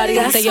 Move your body,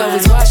 they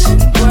always watching,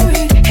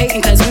 worried,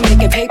 hating cause we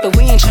making paper.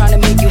 We ain't trying to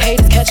make you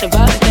haters catch a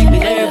vibe.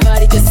 Thinking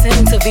everybody can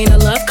sing till Vina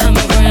Love come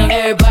around.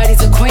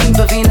 Everybody's a queen,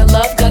 but Vina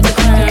Love got the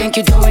crown. You think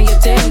you're doing your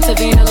thing till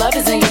Vina Love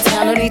is in your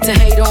town. No need to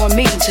hate on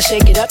me, just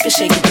shake it up and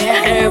shake it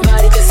down.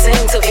 Everybody can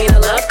sing till Vina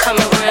Love come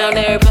around.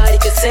 Everybody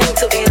can sing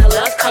till Vina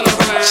Love come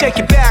around. Shake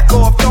your back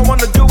off, don't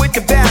wanna do it,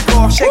 the back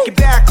off. Shake your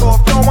back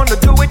off, don't wanna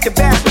do it, the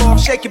back off.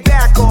 Shake your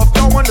back off,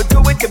 don't wanna do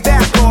it, the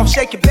back off.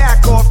 Shake your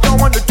back off, don't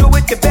wanna do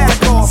it, the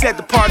back off. Said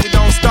the party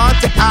don't start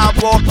till I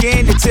walk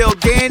in. Until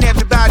then,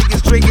 everybody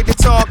is drinking and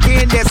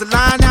talking. There's a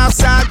line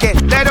outside,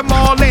 let them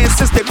all in.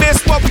 Since they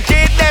missed what we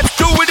did, let's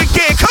do it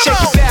again. Come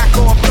on. Shake your back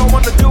off, don't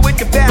wanna do it,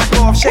 the back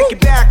off. Shake your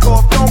back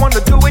off, don't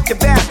wanna do it, the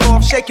back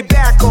off. Shake your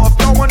back off,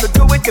 don't wanna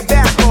do it, the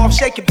back off.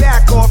 Shake your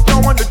back off,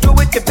 don't wanna do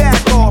it, the back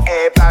off.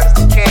 Everybody's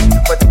the king,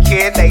 but the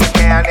kid lay it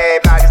down.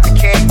 Everybody's the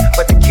king,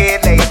 but the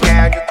kid lay it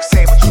down. You can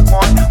say what you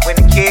want when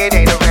the kid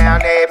ain't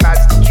around.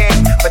 Everybody's the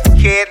king, but the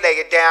kid lay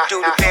it down.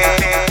 Do the bang.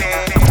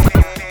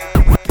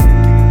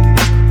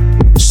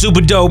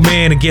 Super dope,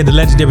 man. Again, the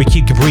legendary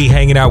Kid Capri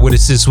hanging out with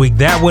us this week.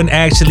 That one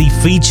actually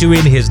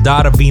featuring his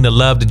daughter Vina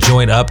Love to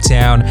join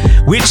Uptown,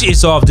 which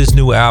is off this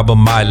new album,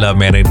 My Love,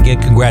 man. And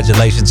again,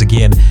 congratulations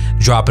again,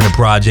 dropping a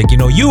project. You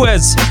know, you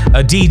as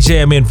a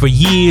DJ, I mean, for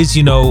years,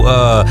 you know,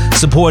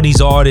 supporting these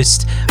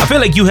artists, I feel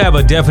like you have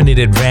a definite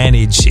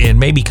advantage and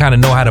maybe kind of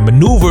know how to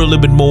maneuver a little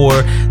bit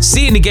more,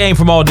 seeing the game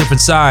from all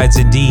different sides,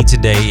 indeed,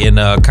 today, and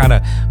kind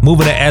of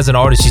moving it as an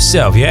artist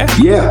yourself, yeah?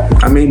 Yeah,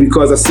 I mean,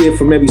 because I see it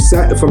from every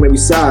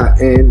side,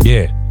 and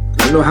yeah,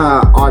 I know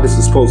how artists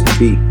are supposed to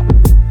be.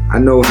 I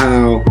know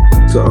how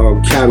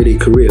to carry their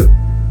career. You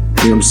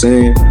know what I'm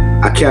saying?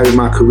 I carry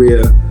my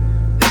career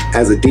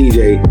as a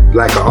DJ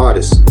like an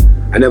artist.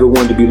 I never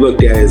wanted to be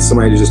looked at as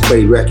somebody that just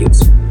played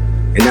records.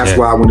 And that's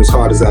why I went as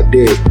hard as I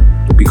did,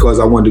 because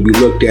I wanted to be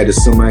looked at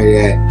as somebody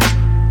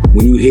that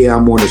when you hear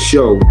I'm on a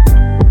show,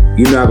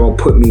 you're not going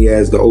to put me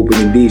as the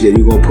opening DJ.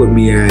 You're going to put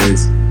me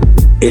as,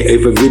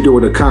 if we're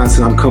doing a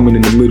concert, I'm coming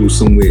in the middle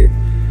somewhere.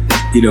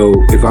 You know,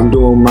 if I'm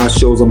doing my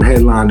shows, I'm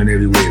headlining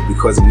everywhere,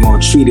 because I'm gonna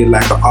treat it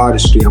like an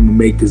artistry. I'm gonna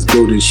make this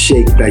building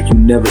shake like you've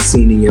never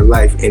seen in your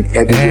life, and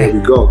everywhere we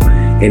go.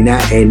 And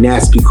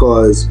that's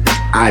because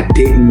I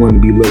didn't want to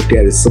be looked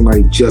at as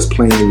somebody just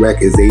playing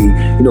records. They,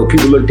 you know,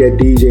 people looked at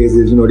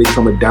DJs as, you know, they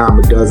come a dime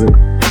a dozen,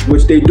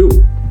 which they do.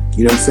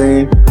 You know what I'm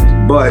saying?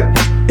 But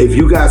if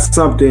you got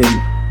something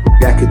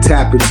that could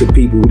tap into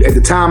people. At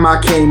the time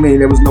I came in,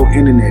 there was no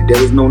internet.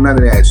 There was none of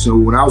that. So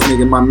when I was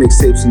making my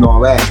mixtapes and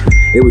all that,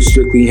 it was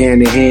strictly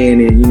hand in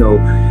hand, and you know,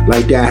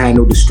 like that, I had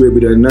no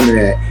distributor, none of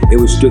that. It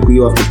was strictly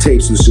off the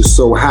tapes. It was just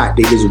so hot.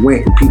 They just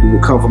went, and people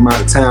would come from out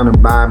of town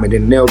and buy them, and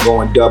then they'll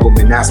go and dub them,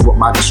 and that's what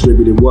my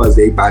distributor was.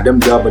 They buy them,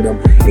 dubbing them,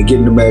 and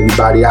getting them to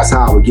everybody. That's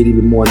how I would get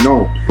even more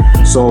known.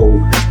 So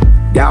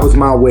that was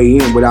my way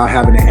in without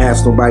having to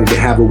ask nobody to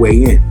have a way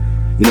in.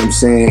 You know what I'm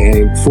saying?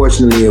 And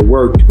fortunately it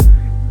worked.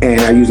 And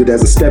I used it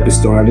as a stepping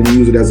stone. I didn't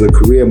use it as a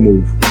career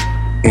move.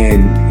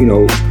 And, you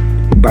know,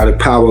 by the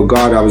power of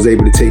God, I was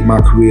able to take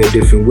my career a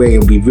different way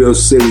and be real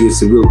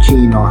serious and real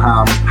keen on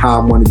how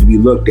I wanted to be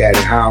looked at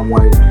and how I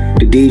wanted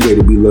the DJ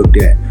to be looked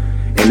at.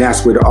 And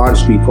that's where the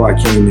artistry part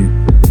came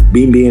in.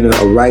 Me being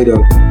a writer,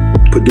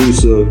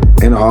 producer,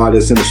 and an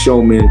artist and a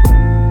showman,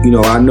 you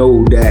know, I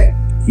know that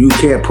you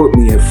can't put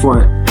me in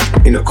front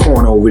in a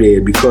corner over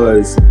there,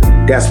 because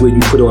that's where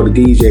you put all the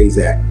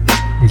DJs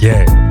at.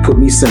 Yeah. Put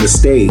me center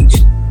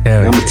stage.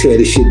 And I'm gonna tear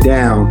this shit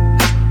down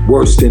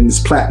worse than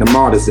this platinum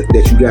artist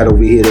that you got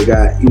over here that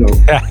got, you know,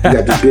 you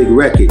got this big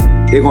record.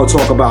 They're gonna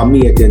talk about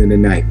me at the end of the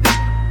night.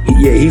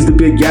 He's the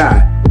big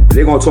guy.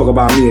 They're gonna talk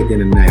about me at the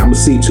end of the night. I'm gonna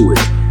see to it.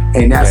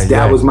 And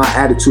that was my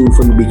attitude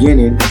from the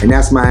beginning, and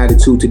that's my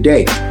attitude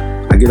today.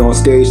 I get on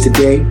stage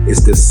today,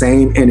 it's the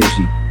same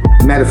energy.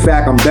 Matter of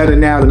fact, I'm better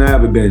now than I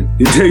ever been.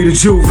 To tell you the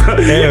truth,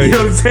 you know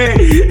what I'm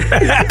saying?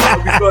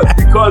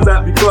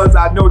 because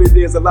I know that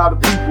there's a lot of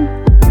people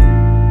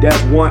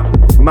that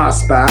want my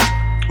spot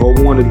or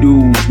want to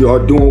do or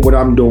doing what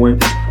I'm doing.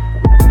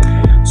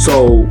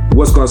 So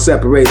what's gonna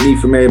separate me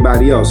from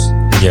everybody else?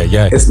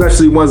 Yeah.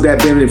 Especially ones that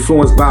been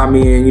influenced by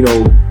me and, you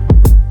know,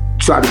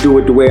 try to do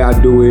it the way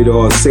I do it,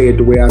 or say it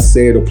the way I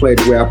say it, or play it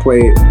the way I play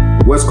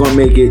it. What's gonna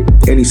make it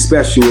any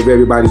special if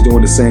everybody's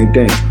doing the same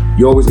thing?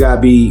 You always gotta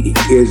be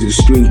ears to the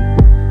street.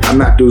 I'm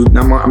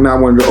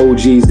not one of the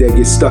OGs that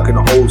get stuck in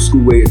the old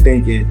school way of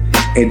thinking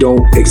and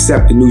don't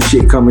accept the new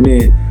shit coming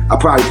in. I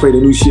probably play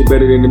the new shit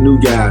better than the new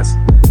guys.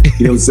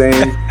 You know what I'm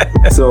saying?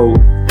 So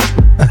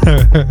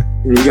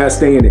you gotta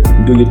stay in it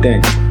and do your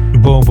thing.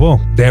 Boom,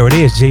 boom. There it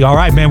is, G. All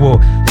right, man.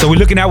 Well, so we're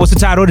looking at, what's the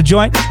title of the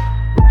joint?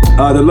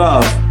 The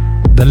Love.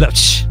 The Love.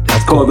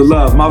 It's called The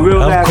Love. My real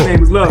last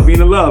name is Love,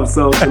 Vina Love.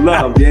 So The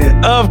Love,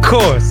 yeah. Of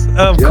course. You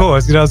know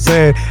what I'm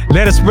saying?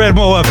 Let us spread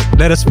more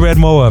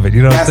of it.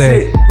 You know what I'm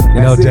saying?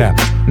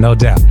 No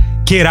doubt.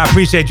 Kid, I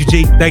appreciate you,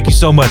 G. Thank you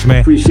so much,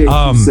 man. Appreciate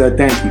you, sir.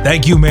 Thank you.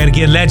 Thank you, man.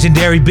 Again,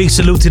 legendary. Big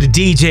salute to the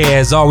DJ.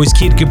 As always,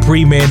 Kid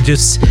Capri, man,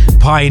 just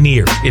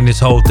pioneer in this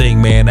whole thing,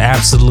 man.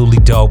 Absolutely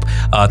dope.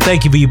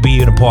 Thank you for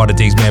being a part of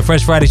things, man.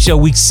 Fresh Friday Show,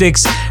 week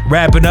 6,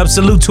 wrapping up.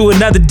 Salute to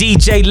another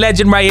DJ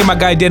legend right here, my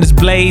guy Dennis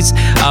Blaze.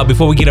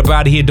 Before we get up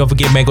out of here, don't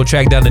forget, man, go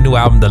track down the new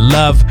album, The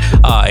Love.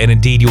 And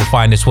indeed, you'll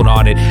find this one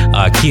on it.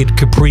 Kid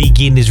Capri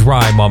getting his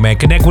rhyme on, man.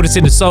 Connect with us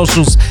in the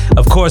socials.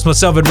 Of course,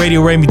 myself at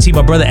Radio Raymond T,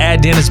 my brother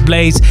at Dennis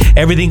Blaze.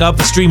 Everything up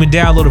for stream and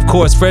download, of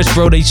course,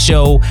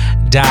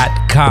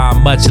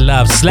 freshfrodayshow.com. Much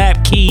love.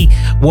 Slap Key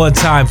one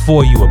time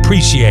for you.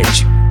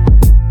 Appreciate you.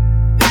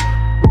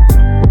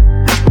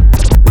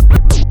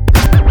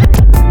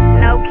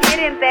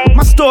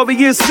 My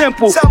story is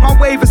simple. My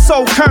wave is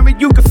so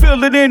current, you can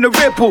feel it in the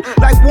ripple.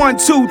 Like 1,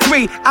 2,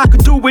 3, I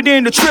could do it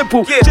in the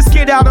triple. Just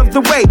get out of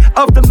the way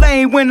of the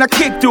lane when I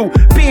kick through.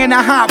 Being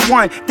a hot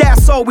one,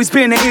 that's always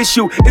been an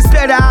issue. It's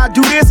better I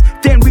do this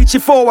than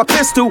reaching for a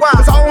pistol.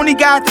 Cause I only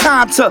got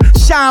time to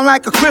shine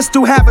like a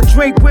crystal. Have a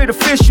drink with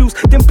officials,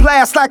 then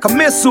blast like a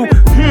missile.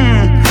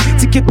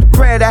 To get the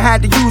bread, I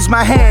had to use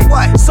my head.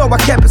 So I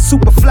kept it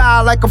super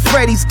fly like a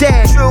Freddy's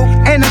dad.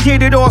 And I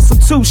did it awesome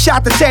too,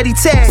 shot the Teddy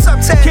Ted.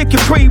 Kick it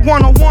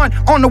pre-101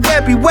 on the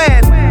Webby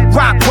Web.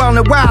 Rockwell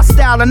and Wild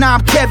Style and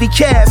I'm Kevy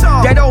Kev.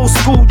 That old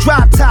school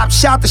drop top,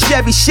 shot the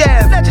Chevy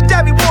Chev.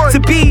 To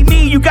be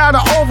me, you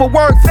gotta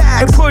overwork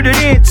and put it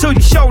in till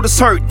your shoulders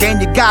hurt. Then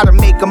you gotta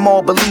make them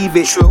all believe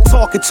it.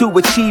 Talking to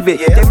achieve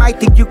it. They might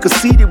think you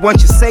conceited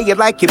once you say it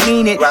like you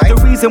mean it. The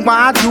reason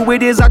why I do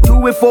it is I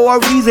do it for a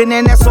reason,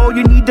 and that's all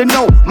you need to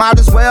know. Might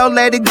as well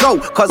let it go,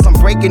 cause I'm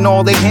breaking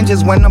all the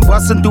hinges when I'm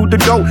busting through the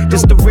door.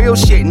 This the real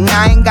shit and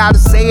I ain't gotta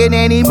say it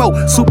anymore.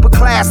 Super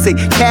classic,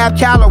 Cab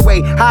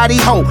Calloway, howdy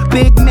ho.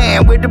 Big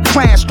man with a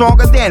plan,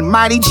 stronger than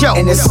Mighty Joe.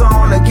 And it's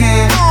on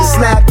again. The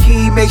Slap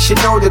Key makes you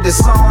know that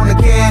it's on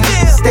again.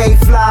 Stay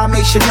fly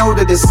makes you know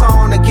that it's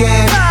on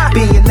again.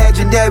 Being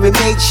legendary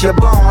makes you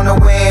born to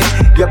win.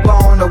 You're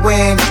born to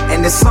win.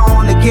 And it's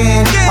on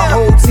again. My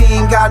whole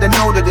team gotta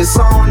know that it's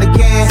on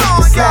again.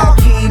 The Slap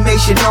Key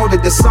makes you know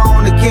that it's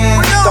on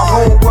again. The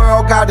whole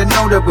world gotta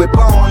know that we're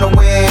born to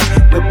win.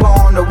 We're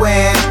born to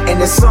win. And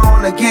it's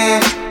on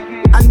again.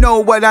 I know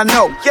what I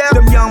know.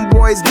 Them young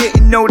boys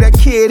didn't know that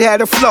kid had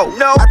a flow.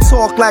 I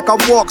talk like I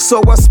walk,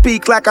 so I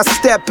speak like I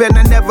step. And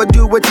I never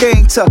do a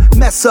thing to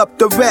mess up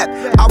the rep.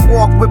 I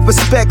walk with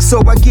respect,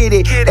 so I get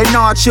it. An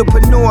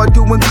entrepreneur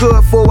doing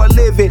good for a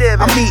living.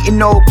 I'm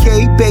eating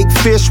okay, baked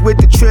fish with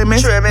the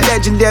trimming.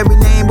 Legendary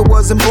name, but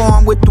wasn't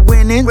born with the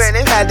winnings.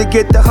 Had to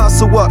get the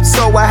hustle up,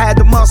 so I had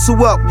to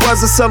muscle up.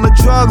 Wasn't selling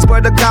drugs,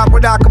 but I got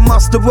what I could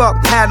muster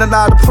up. Had a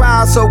lot of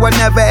pride, so I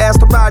never asked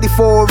nobody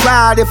for a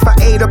ride. If I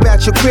ate up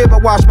at your crib,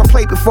 I wash my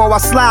plate before I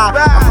slide.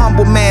 A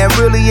humble man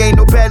really ain't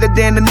no better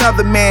than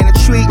another man. And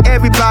treat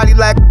everybody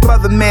like a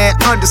brother, man.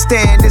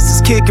 Understand, this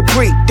is Kid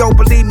Capri. Don't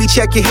believe me,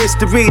 check your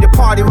history. The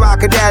party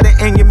rocker data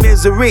in your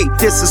misery.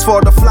 This is for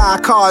the fly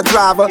car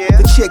driver,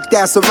 the chick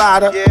that's a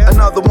rider,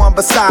 another one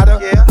beside her,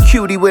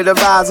 cutie with a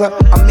visor,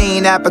 a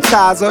mean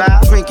appetizer,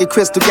 drinking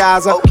Crystal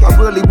Geyser. I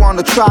really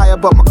wanna try her,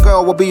 but my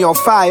girl will be on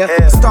fire.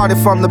 Started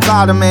from the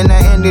bottom and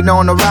I ended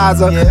on the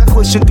riser.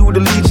 Pushing through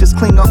the leeches,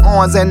 clean her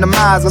arms and the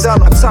misers. I'm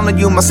telling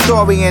you my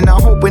story and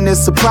I'm hoping it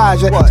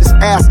surprise you. Just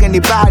ask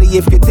anybody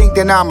if you think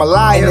that I'm a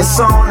liar. And it's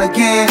on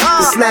again.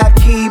 The Slap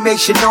Key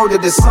makes you know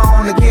that it's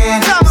on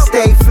again.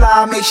 Stay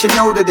fly makes you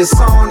know that it's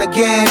on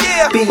again.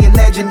 Being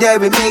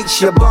legendary makes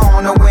you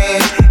born to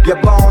win. You're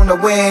born to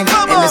win.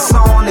 And it's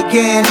on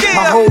again.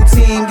 My whole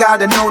team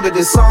gotta know that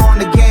it's on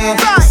again.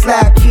 The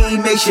Slap Key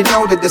makes you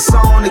know that it's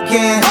on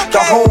again. The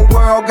whole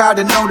world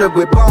gotta know that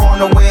we're born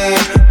to win.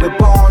 We're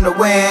born to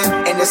win.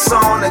 And it's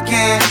on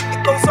again.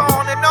 It goes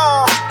on and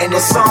on. And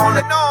it's on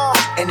and on.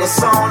 And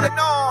it's on and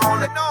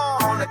on and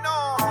on and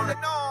on.